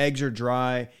the eggs are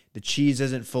dry, the cheese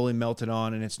isn't fully melted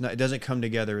on, and it doesn't come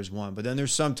together as one. But then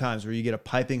there's sometimes where you get a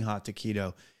piping hot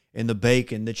taquito, and the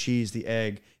bacon, the cheese, the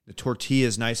egg, the tortilla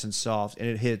is nice and soft, and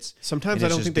it hits. Sometimes and I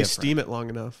it's don't just think they different. steam it long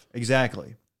enough.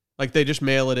 Exactly. They just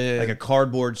mail it in. Like a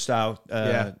cardboard style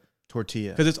Yeah.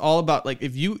 tortilla. Because it's all about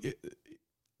the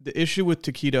issue with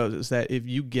taquitos is that if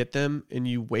you get them and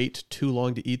you wait too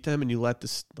long to eat them and you let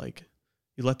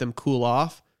them cool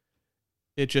off,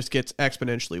 it just gets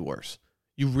exponentially worse.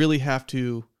 You really have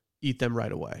to eat them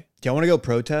right away. Do you want to go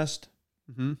protest?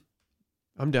 Mm-hmm.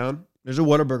 I'm down. There's a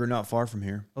Whataburger not far from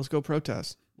here. Let's go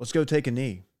protest. Let's go take a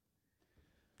knee.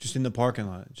 Just in the parking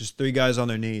lot. Just 3 guys on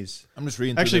their knees. I'm just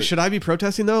reading. Actually, should I be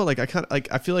protesting though?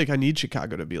 I feel like I need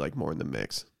Chicago to be more in the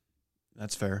mix.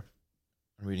 That's fair.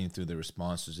 I'm reading through the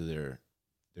responses to their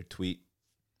tweet.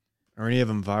 Are any of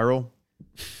them viral?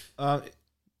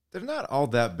 They're not all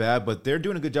that bad, but they're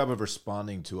doing a good job of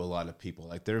responding to a lot of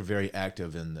people. They're very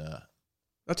active in the.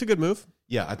 That's a good move.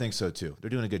 Yeah, I think so too.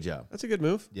 They're doing a good job. That's a good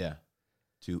move. Yeah,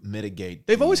 to mitigate.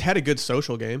 They've always had a good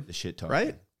social game. the shit talk.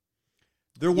 right?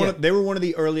 They were one of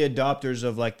the early adopters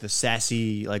of like the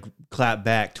sassy, like clap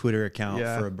back Twitter account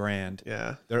Yeah. for a brand.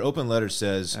 Yeah. Their open letter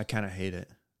says, I kind of hate it.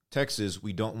 Texas,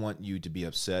 we don't want you to be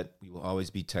upset. We will always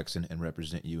be Texan and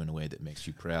represent you in a way that makes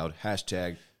you proud.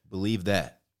 Hashtag believe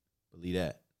that. Believe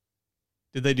that.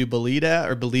 Did they do believe that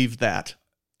or believe that?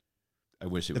 I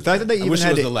wish it The was fact that they I even wish it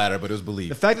had was to- the latter, but it was believe.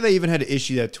 The fact that they even had to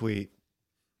issue that tweet.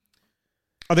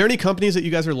 Are there any companies that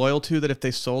you guys are loyal to that if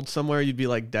they sold somewhere, you'd be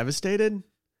like devastated?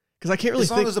 Because I can't really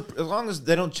think. As long as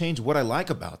they don't change what I like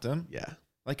about them. Yeah.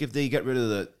 Like if they get rid of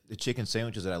the chicken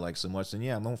sandwiches that I like so much, then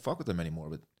yeah, I don't fuck with them anymore.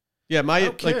 But Yeah, I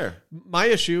don't care. my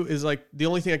issue is like the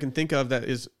only thing I can think of that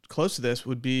is close to this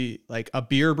would be like a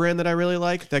beer brand that I really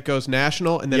like that goes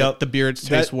national and then Yep. the beer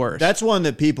tastes worse. That's one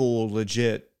that people will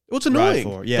legit. well, it's annoying.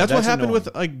 for. Yeah, that's what that's happened annoying.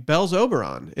 with like Bell's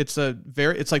Oberon. It's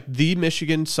like the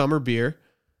Michigan summer beer.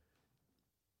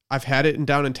 I've had it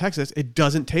down in Texas. It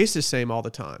doesn't taste the same all the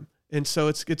time. And so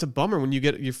it's a bummer when you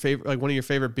get your favorite like one of your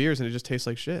favorite beers and it just tastes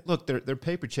like shit. Look, they're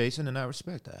paper chasing, and I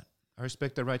respect that. I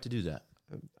respect their right to do that.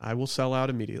 I will sell out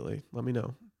immediately. Let me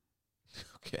know.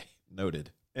 Okay,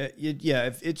 noted.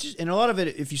 If it's just, and a lot of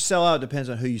it, if you sell out, it depends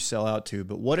on who you sell out to.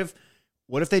 But what if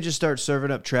they just start serving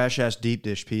up trash ass deep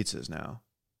dish pizzas now?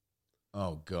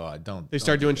 Oh God, don't. They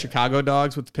start doing Chicago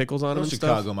dogs with pickles on them and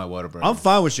Chicago, stuff. my Whataburger. I'm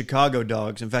fine with Chicago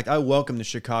dogs. In fact, I welcome the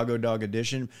Chicago dog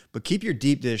edition, but keep your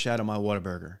deep dish out of my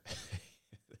Whataburger.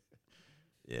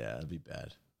 Yeah, that'd be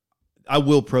bad. I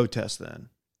will protest then.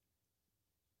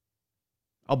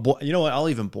 You know what? I'll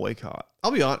even boycott.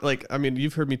 I'll be honest. Like, I mean,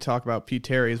 you've heard me talk about Pete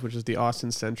Terry's, which is the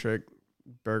Austin-centric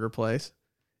burger place.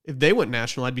 If they went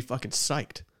national, I'd be fucking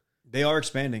psyched. They are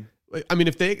expanding. I mean,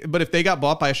 if they got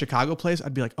bought by a Chicago place,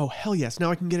 I'd be like, oh hell yes! Now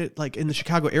I can get it like in the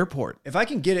Chicago airport. If I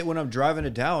can get it when I'm driving to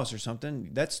Dallas or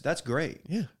something, that's great.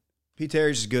 Yeah. Pete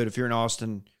Terry's is good. If you're in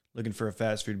Austin looking for a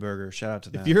fast food burger, shout out to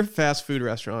them. If you're a fast food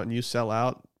restaurant and you sell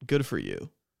out, good for you.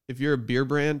 If you're a beer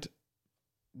brand,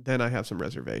 then I have some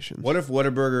reservations. What if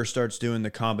Whataburger starts doing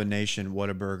the combination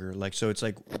Whataburger? Like, so it's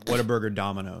like Whataburger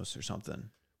Domino's or something.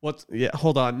 Yeah,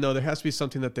 hold on. No, there has to be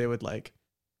something that they would like.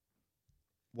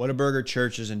 Whataburger,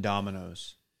 Churches, and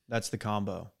Domino's. That's the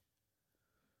combo.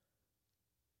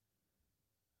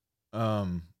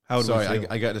 How would Sorry, we feel?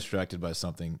 I got distracted by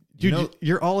something. Dude,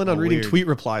 you're all in on reading weird. tweet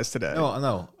replies today.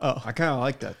 No. Oh, I kind of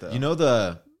like that though. You know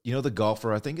the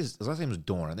golfer. I think his last name is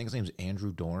Dorn. I think his name's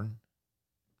Andrew Dorn.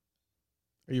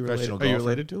 are you related? professional Are you golfer.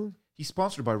 related to him? He's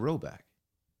sponsored by Roback.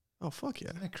 Oh fuck yeah!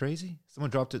 Isn't that crazy? Someone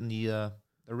dropped it in the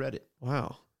Reddit.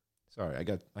 Wow. Sorry, I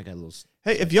got a little.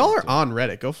 Hey, if y'all are on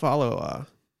Reddit, go follow.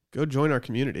 Go join our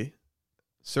community.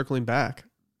 Circling back,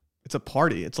 it's a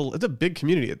party. It's a big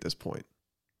community at this point.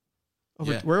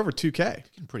 Yeah. We're over 2K.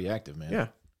 Getting pretty active, man. Yeah,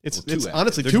 it's Well, too active.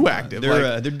 honestly They're- too active.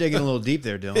 They're digging a little deep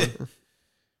there, Dylan.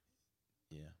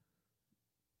 Yeah.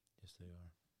 Yes, they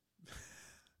are.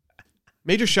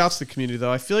 Major shouts to the community,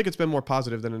 though. I feel like it's been more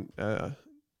positive than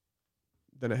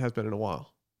it has been in a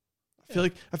while.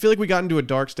 I feel like we got into a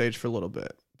dark stage for a little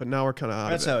bit, but now we're kind of out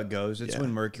That's of it. how it goes. It's Yeah.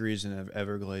 when Mercury's in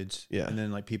Everglades. Yeah. And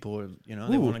then like people are, they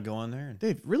Ooh. want to go on there.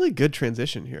 Dave, really good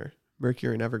transition here.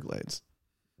 Mercury and Everglades.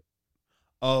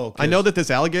 Oh, I know that this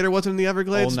alligator wasn't in the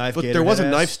Everglades, Old knife but gator there was a head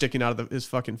knife ass. sticking out of his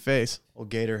fucking face. Old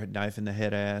gator had knife in the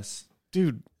head ass.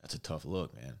 Dude, That's a tough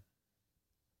look, man.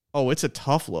 oh, it's a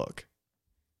tough look.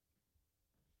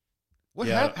 What?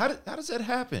 Yeah. How does that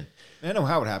happen? I know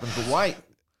how it happens, but why?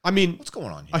 I mean, What's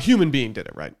going on here? a human being did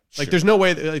it, right? Like, Sure. there's no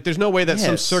way. There's no way that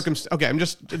some Yes. circumstance. Okay, I'm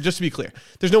just to be clear.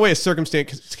 There's no way a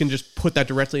circumstance can just put that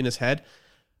directly in his head.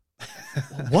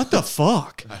 What the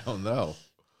fuck? I don't know.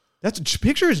 That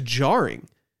picture is jarring.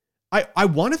 I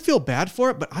want to feel bad for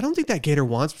it, but I don't think that gator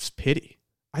wants pity.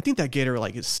 I think that gator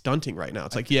like is stunting right now.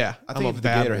 It's like, yeah, I I'm think a if the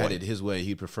bad gator boy. had it his way,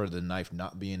 he'd prefer the knife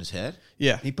not be in his head.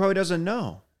 Yeah, He probably doesn't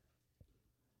know.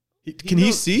 can he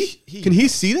knows- see? he- Can he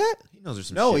see that? He knows there's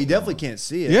some. No, shit he going definitely on. can't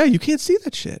see it. Yeah, you can't see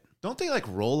that shit. Don't they like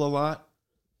roll a lot?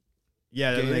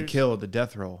 Yeah, then they Gators? killed the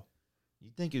death roll.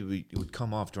 You'd think it would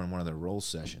come off during one of their roll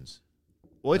sessions.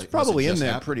 Well, it's Like, probably must have in just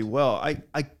there happened. pretty well.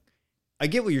 I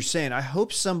get what you're saying. I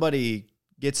hope somebody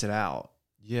gets it out.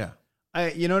 Yeah,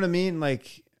 You know what I mean?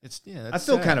 Like, it's yeah. I That's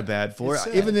feel sad. kind of bad for It's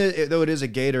it, sad. even though it is a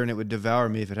gator and it would devour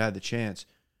me if it had the chance.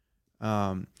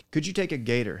 Could you take a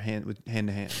gator hand to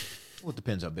hand? Well, it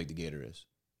depends how big the gator is.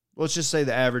 Let's just say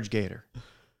the average gator.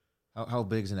 How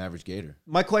big is an average gator?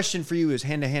 My question for you is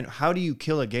hand to hand. How do you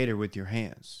kill a gator with your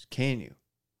hands? Can you?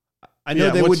 I know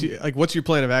Yeah, they what's would. your- what's your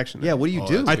plan of action? Yeah, what do you Oh,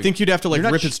 do? I think you'd have to like You're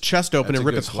not rip sh- its chest open That's and a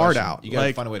rip good its heart question. out. You gotta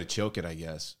Like, find a way to choke it, I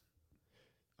guess.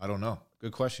 I don't know.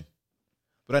 Good question.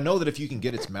 But I know that if you can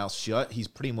get its mouth shut, he's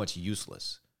pretty much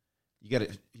useless. You got to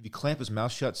if you clamp his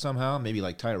mouth shut somehow, maybe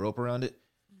like tie a rope around it.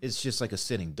 it's just like a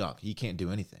sitting duck. He can't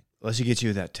do anything. Unless he gets you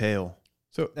with that tail.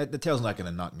 So The tail's not going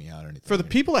to knock me out or anything. for the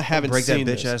people that haven't Break that seen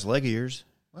bitch this, ass leg of yours.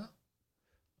 Well,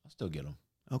 I'll still get him.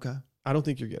 Okay. I don't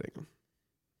think you're getting them.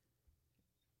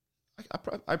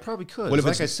 I probably could. What if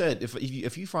Like it's- I said,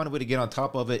 if you find a way to get on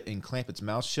top of it and clamp its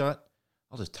mouth shut,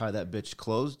 I'll just tie that bitch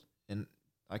closed and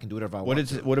I can do whatever I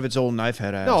want. What if it's old knife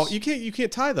head ass? No, you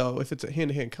can't tie though if it's a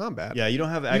hand-to-hand combat. Yeah, you don't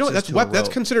have you access know that's to a that's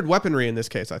rope. considered weaponry in this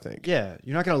case. I think. Yeah,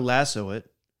 you're not gonna lasso it.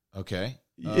 Okay.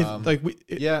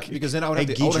 Because then I would have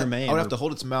Hey, to, I would Guy have, Germain I would have or- to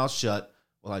hold its mouth shut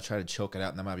while I try to choke it out,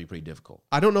 and that might be pretty difficult.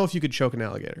 I don't know if you could choke an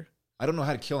alligator. I don't know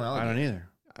how to kill an I alligator. don't either.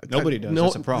 Nobody does. No,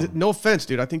 That's a problem. No offense,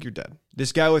 dude. I think you're dead.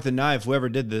 This guy with the knife, whoever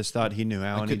did this, thought he knew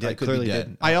how, and he I could be clearly dead.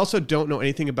 didn't. I also don't know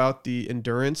anything about the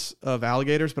endurance of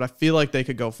alligators, but I feel like they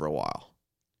could go for a while.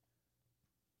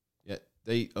 Yeah,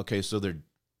 so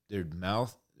their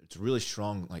mouth, it's really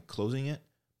strong, like closing it,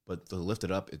 but to lift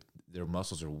it up, their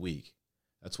muscles are weak.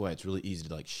 That's why it's really easy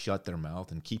to like shut their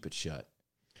mouth and keep it shut.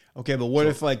 Okay, but what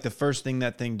if like the first thing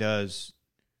that thing does,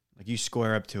 like you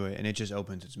square up to it and it just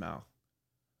opens its mouth,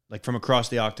 like from across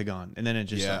the octagon, and then it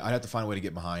just I'd have to find a way to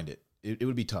get behind it. It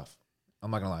would be tough.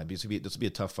 I'm not gonna lie. This would be a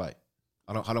tough fight.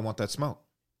 I don't want that smoke.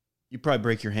 you probably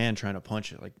break your hand trying to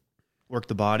punch it, like work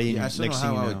the body. Yeah, I and still don't next know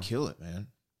thing how you I know, would kill it, man.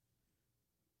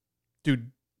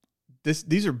 Dude,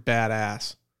 these are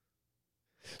badass.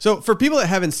 So for people that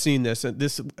haven't seen this,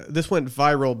 this went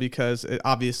viral because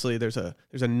obviously there's a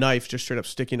knife just straight up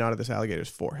sticking out of this alligator's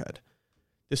forehead.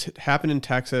 This happened in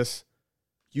Texas.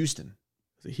 Houston,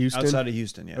 Is it Houston? outside of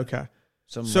Houston, yeah. Okay.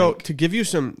 Some So lake. to give you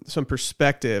some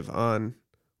perspective on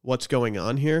what's going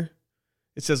on here,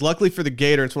 it says, luckily for the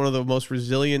gator, it's one of the most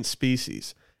resilient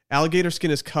species. Alligator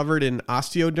skin is covered in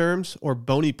osteoderms or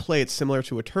bony plates similar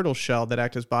to a turtle shell that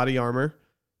act as body armor.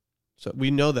 So we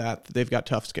know that they've got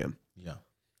tough skin. Yeah.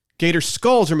 Gator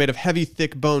skulls are made of heavy,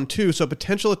 thick bone too, so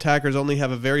potential attackers only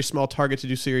have a very small target to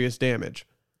do serious damage.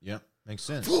 Yeah. Makes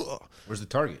sense. Where's the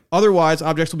target? Otherwise,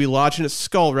 objects will be lodged in its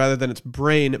skull rather than its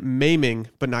brain, maiming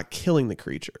but not killing the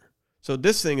creature. So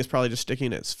this thing is probably just sticking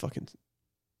in its fucking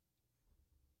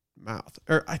mouth.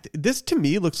 Or this to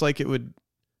me looks like it would.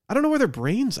 I don't know where their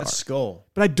brains That's are, skull.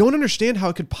 but I don't understand how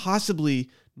it could possibly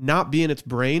not be in its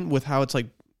brain with how it's like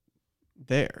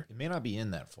there. It may not be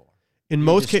in that far. In Maybe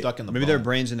most just cases, stuck in the Maybe bone. their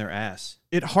brains in their ass.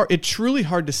 it's truly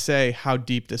hard to say how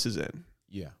deep this is in.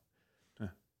 Yeah.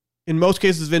 In most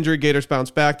cases of injury, gators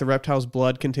bounce back. The reptile's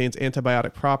blood contains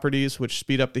antibiotic properties, which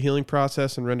speed up the healing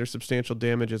process and render substantial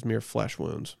damage as mere flesh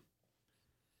wounds.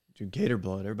 Dude, gator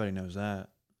blood. Everybody knows that.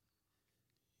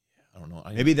 I don't know.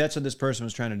 Maybe that's what this person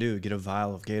was trying to do: get a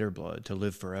vial of gator blood to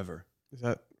live forever. Is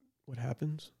that what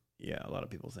happens? Yeah, a lot of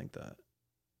people think that.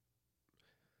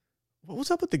 What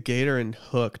was up with the gator and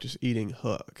Hook just eating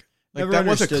Hook? Like Never that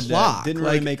was a understood clock. That. Didn't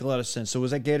like, really make a lot of sense. So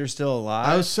was that gator still alive?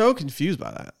 I was so confused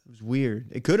by that. It was weird.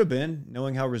 It could have been,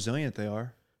 knowing how resilient they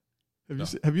are.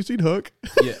 Have you seen Hook?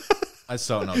 Yeah. I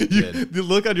saw it when I was a kid. The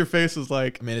look on your face was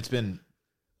like, I mean, it's been,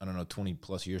 I don't know, 20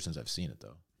 plus years since I've seen it,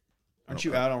 though. Aren't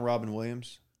you out on Robin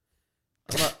Williams?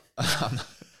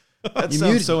 That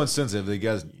sounds so insensitive. The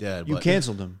guy's dead. You but,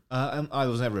 canceled him. I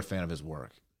was never a fan of his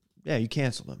work. Yeah, you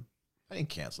canceled him. I didn't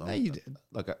cancel him. Yeah, you did.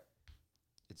 Look,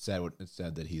 it's sad. It's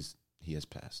sad that he has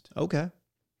passed. Okay.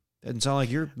 Doesn't sound like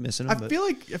you're missing him. I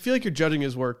feel like you're judging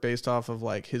his work based off of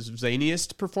like his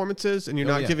zaniest performances, and you're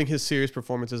Oh, not yeah. giving his serious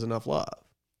performances enough love.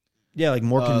 yeah, like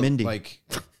Mork and Mindy. Like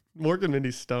Morgan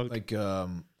Mindy stunk.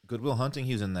 Goodwill Hunting.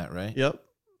 He was in that, right? Yep.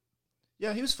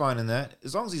 Yeah, he was fine in that.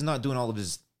 As long as he's not doing all of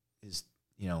his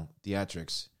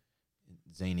theatrics,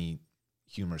 zany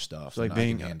humor stuff. Like I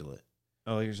being- can handle it.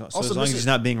 so Also, as long as this he's is-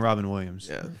 not being Robin Williams.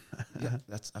 Yeah. Yeah,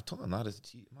 I told him not as.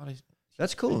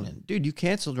 That's cool. Man. Dude, you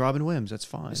canceled Robin Williams. That's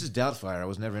fine. This is Doubtfire. I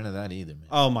was never into that either, man.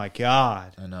 oh, my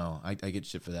God. I know. I get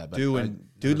shit for that. But Dude, I when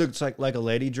dude never- looks like a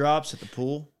lady drops at the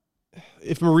pool.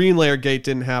 If Marine Layer Gate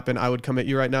didn't happen, I would come at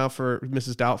you right now for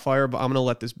Mrs. Doubtfire, but I'm gonna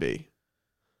let this be.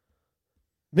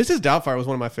 Mrs. Doubtfire was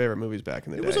one of my favorite movies back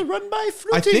in the day. run by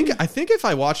I think if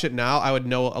I watched it now, I would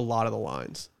know a lot of the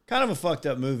lines. Kind of a fucked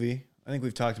up movie. I think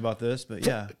we've talked about this, but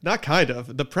yeah. Not kind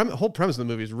of. The whole premise of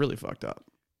the movie is really fucked up.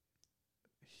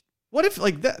 What if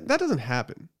like that doesn't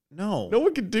happen? No. No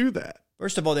one could do that.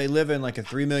 First of all, they live in like a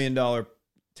 $3 million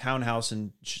townhouse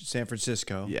in San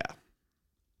Francisco. Yeah.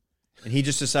 And he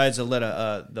just decides to let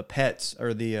the pets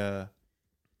or the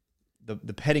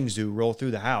petting zoo roll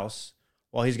through the house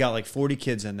while he's got like 40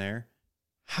 kids in there.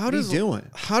 How What are you does doing?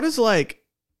 How does like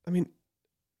I mean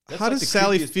That's how like does the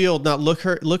Sally creepiest- Field not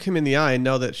look him in the eye and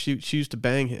know that she used to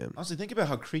bang him? honestly, think about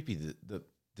how creepy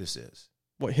this is.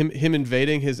 What, him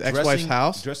invading his ex-wife's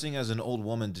house? Dressing as an old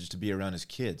woman just to be around his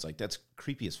kids. Like, that's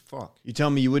creepy as fuck. You tell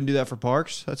me you wouldn't do that for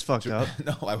Parks? That's fucked up.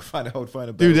 No, I would find a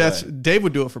better Dude, way. Dave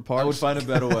would do it for Parks. I would find a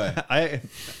better way. I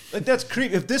Like, that's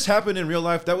creepy. If this happened in real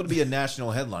life, that would be a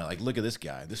national headline. Like, look at this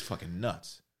guy. This fucking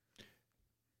nuts.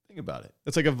 Think about it.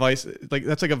 That's like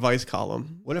a Vice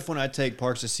column. What if when I take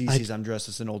Parks to CC's, I'm dressed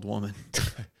as an old woman?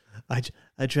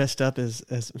 I dressed up as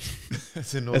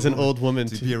As an old woman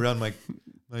to be around my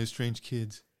strange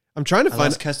kids. I'm trying to I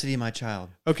find lost custody of my child.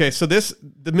 Okay, so the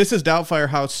Mrs. Doubtfire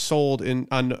house sold in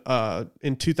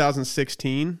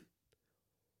 2016.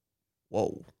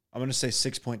 Whoa. I'm going to say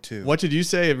 6.2. What did you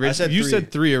say? I said you 3.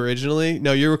 said 3 originally.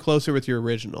 No, you were closer with your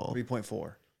original.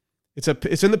 3.4.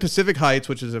 It's in the Pacific Heights,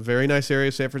 which is a very nice area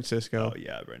of San Francisco. Oh,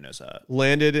 yeah, everybody knows that.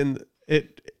 Landed in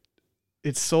it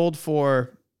sold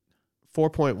for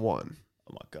 4.1. Oh,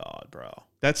 my God, bro.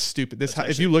 That's stupid. This That's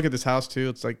if you look at this house too,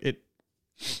 it's like it.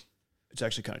 It's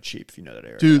actually kind of cheap if you know that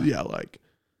area. Dude, yeah, like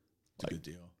It's a good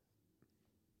deal.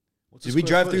 What's Did the we square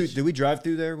drive through? footage? Did we drive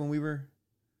through there when we were?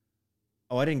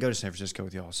 Oh, I didn't go to San Francisco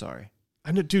with y'all. Sorry.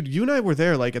 I know, dude. You and I were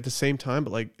there like at the same time,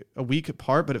 but like a week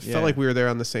apart. But it Yeah. felt like we were there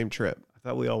on the same trip. I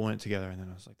thought we all went together, and then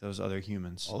I was like, those other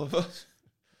humans. All of us?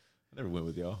 I never went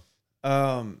with y'all.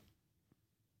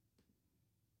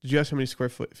 Did you ask how many square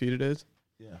feet it is?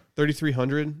 Yeah.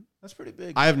 3,300. That's pretty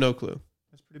big. I have no clue.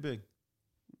 That's pretty big.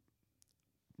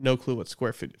 No clue what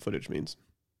square footage means.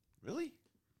 Really?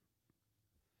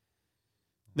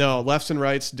 No, lefts and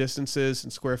rights, distances,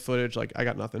 and square footage. Like I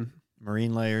got nothing.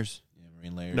 Marine layers. Yeah,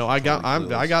 marine layers. No, I got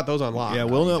those on lock. Yeah, no,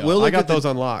 Will. you don't. Will I look got at the- those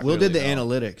on lock. Will did the Really don't.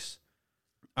 analytics.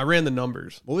 I ran the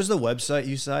numbers. What was the website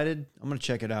you cited? I'm gonna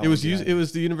check it out. It was when we it get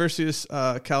was the University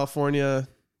of California,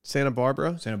 Santa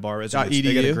Barbara. Santa Barbara. They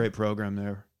 .edu. got a great program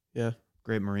there. Yeah.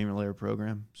 Great marine layer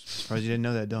program. Surprised you didn't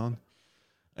know that, Don.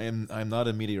 I'm not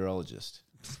a meteorologist.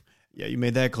 Yeah, you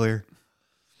made that clear.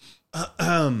 Both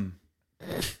of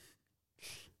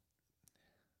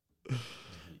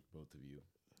you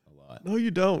a lot. No,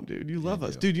 you don't, dude. You love I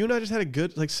us, do. dude. You and I just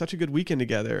had such a good weekend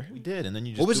together. We did, and then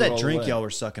you just What was threw it that all drink away. y'all were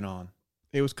sucking on?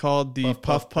 It was called the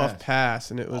Puff Puff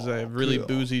Pass, and it was a really cool.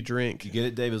 boozy drink. You get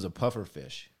it, Dave? It was a puffer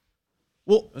fish.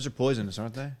 Well, Those are poisonous,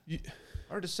 aren't they?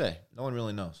 Hard to say. No one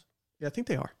really knows. yeah, I think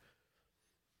they are.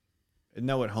 Isn't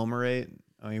that what Homer ate?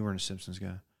 Oh, you weren't a Simpsons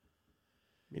guy.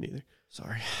 Me neither.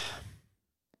 Sorry.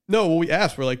 No, well, we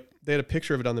asked. We're like, they had a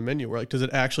picture of it on the menu. We're like, does it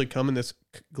actually come in this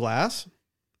glass?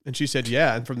 And she said,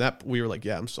 yeah. And from that, we were like,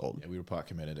 yeah, I'm sold. Yeah, we were pot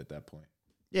committed at that point.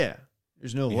 Yeah.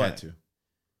 There's no We way. had to.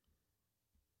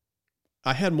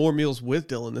 I had more meals with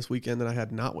Dylan this weekend than I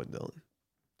had not with Dylan.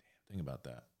 Think about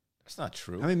that. That's not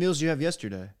true. How many meals did you have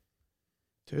yesterday?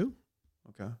 2?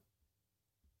 Okay.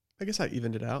 I guess I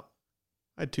evened it out.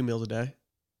 I had 2 meals a day.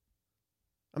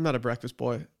 I'm not a breakfast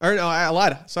boy. Or no, I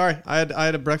lied. Sorry. I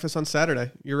had a breakfast on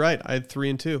Saturday. You're right. I had 3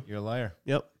 and 2. You're a liar.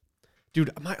 Yep. Dude,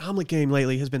 my omelet game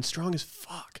lately has been strong as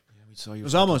fuck. Yeah, we saw you.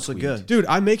 Those almost look good. Dude,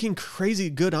 I'm making crazy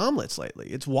good omelets lately.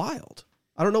 It's wild.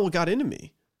 I don't know what got into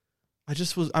me.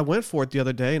 I went for it the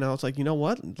other day and I was like, you know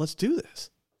what? Let's do this.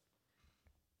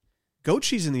 Goat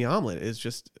cheese in the omelet is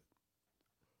just.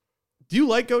 Do you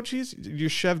like goat cheese? Your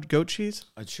cheved goat cheese?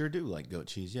 I sure do like goat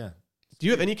cheese. Yeah. Do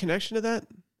you have any connection to that?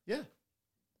 Yeah.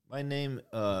 My name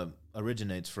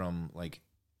originates from like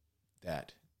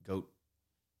that goat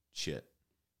shit.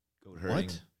 Goat herding.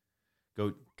 What?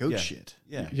 Goat Goat yeah. shit.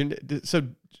 Yeah. So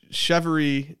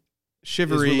shivery. It's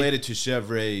related to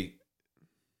chevre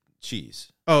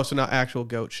cheese. Oh, so not actual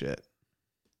goat shit.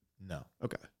 No.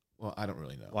 Okay. Well, I don't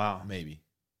really know. Wow. Maybe.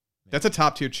 That's a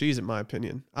top tier cheese in my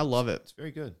opinion. I love it. It's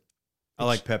very good. I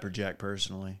like pepper jack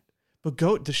personally. But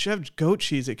the cheved goat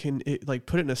cheese, it like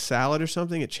put it in a salad or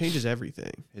something. It changes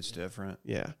everything. It's different.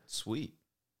 Yeah. Sweet.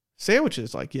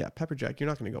 Sandwiches, like, yeah, pepper jack, you're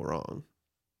not going to go wrong.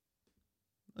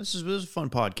 This is a fun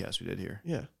podcast we did here.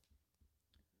 Yeah.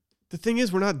 The thing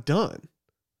is, we're not done.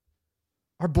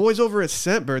 Our boys over at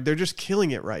Scentbird, they're just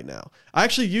killing it right now. I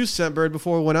actually used Scentbird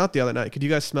before we went out the other night. Could you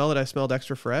guys smell it? I smelled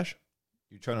extra fresh.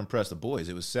 You're trying to impress the boys.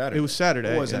 It was Saturday. It was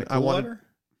Saturday. What was and that? I Cool wanted. water?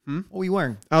 Hmm? What were you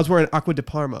wearing? I was wearing Acqua di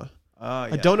Parma. Yeah.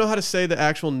 I don't know how to say the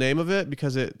actual name of it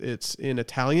because it's in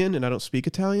Italian and I don't speak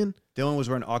Italian. Dylan was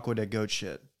wearing aqua de goat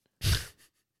shit.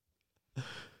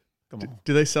 Come on.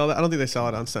 Do they sell that? I don't think they sell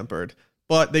it on Scentbird.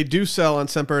 But they do sell on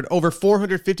Scentbird over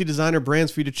 450 designer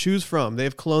brands for you to choose from. They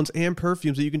have colognes and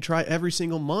perfumes that you can try every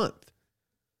single month.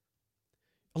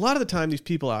 A lot of the time, these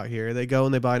people out here, they go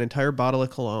and they buy an entire bottle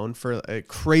of cologne for a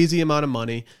crazy amount of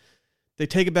money. They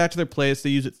take it back to their place. They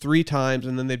use it 3 times,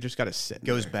 and then they've just got to sit.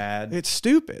 Goes there. bad. It's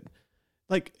stupid.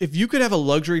 Like, if you could have a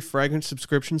luxury fragrance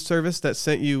subscription service that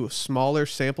sent you smaller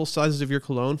sample sizes of your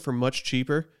cologne for much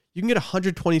cheaper, You can get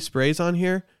 120 sprays on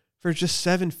here for just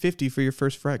 $7.50 for your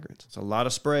first fragrance. It's a lot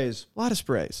of sprays. A lot of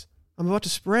sprays. I'm about to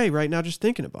spray right now just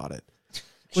thinking about it.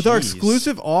 With our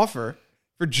exclusive offer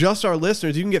for just our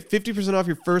listeners, you can get 50% off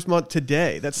your first month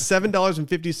today. That's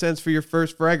 $7.50 for your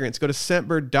first fragrance. Go to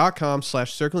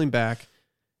scentbird.com/circlingback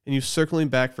and use Circling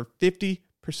Back for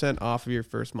 50% off of your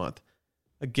first month.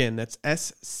 Again, that's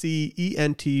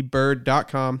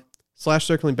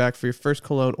scentbird.com/circlingback for your first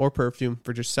cologne or perfume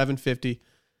for just $7.50.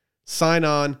 Sign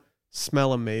on,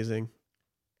 smell amazing.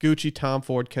 Gucci, Tom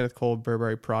Ford, Kenneth Cole,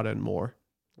 Burberry, Prada, and more.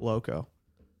 Loco.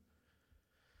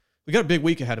 We got a big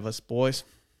week ahead of us, boys.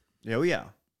 Oh, yeah.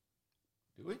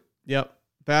 Do we? Yep.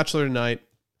 Bachelor tonight.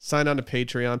 Sign on to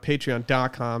Patreon.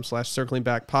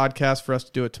 Patreon.com/circlingback podcast for us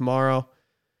to do it tomorrow.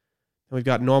 And we've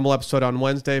got normal episode on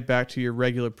Wednesday. Back to your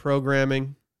regular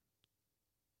programming.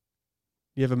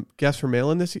 You have a guest for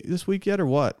mail-in this week yet, or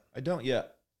what? I don't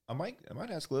yet. I might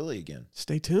ask Lily again.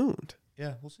 Stay tuned.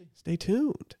 Yeah, we'll see. Stay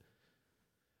tuned.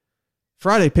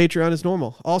 Friday, Patreon is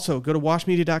normal. Also, go to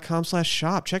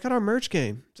washmedia.com/shop. Check out our merch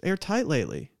game. It's airtight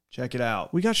lately. Check it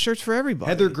out. We got shirts for everybody.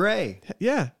 Heather Gray.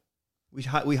 Yeah. We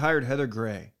hired Heather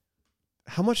Gray.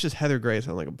 How much does Heather Gray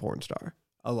sound like a porn star?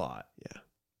 A lot. Yeah.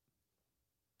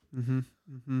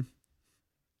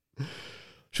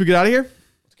 Should we get out of here?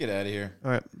 Let's get out of here.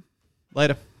 All right.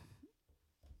 Later.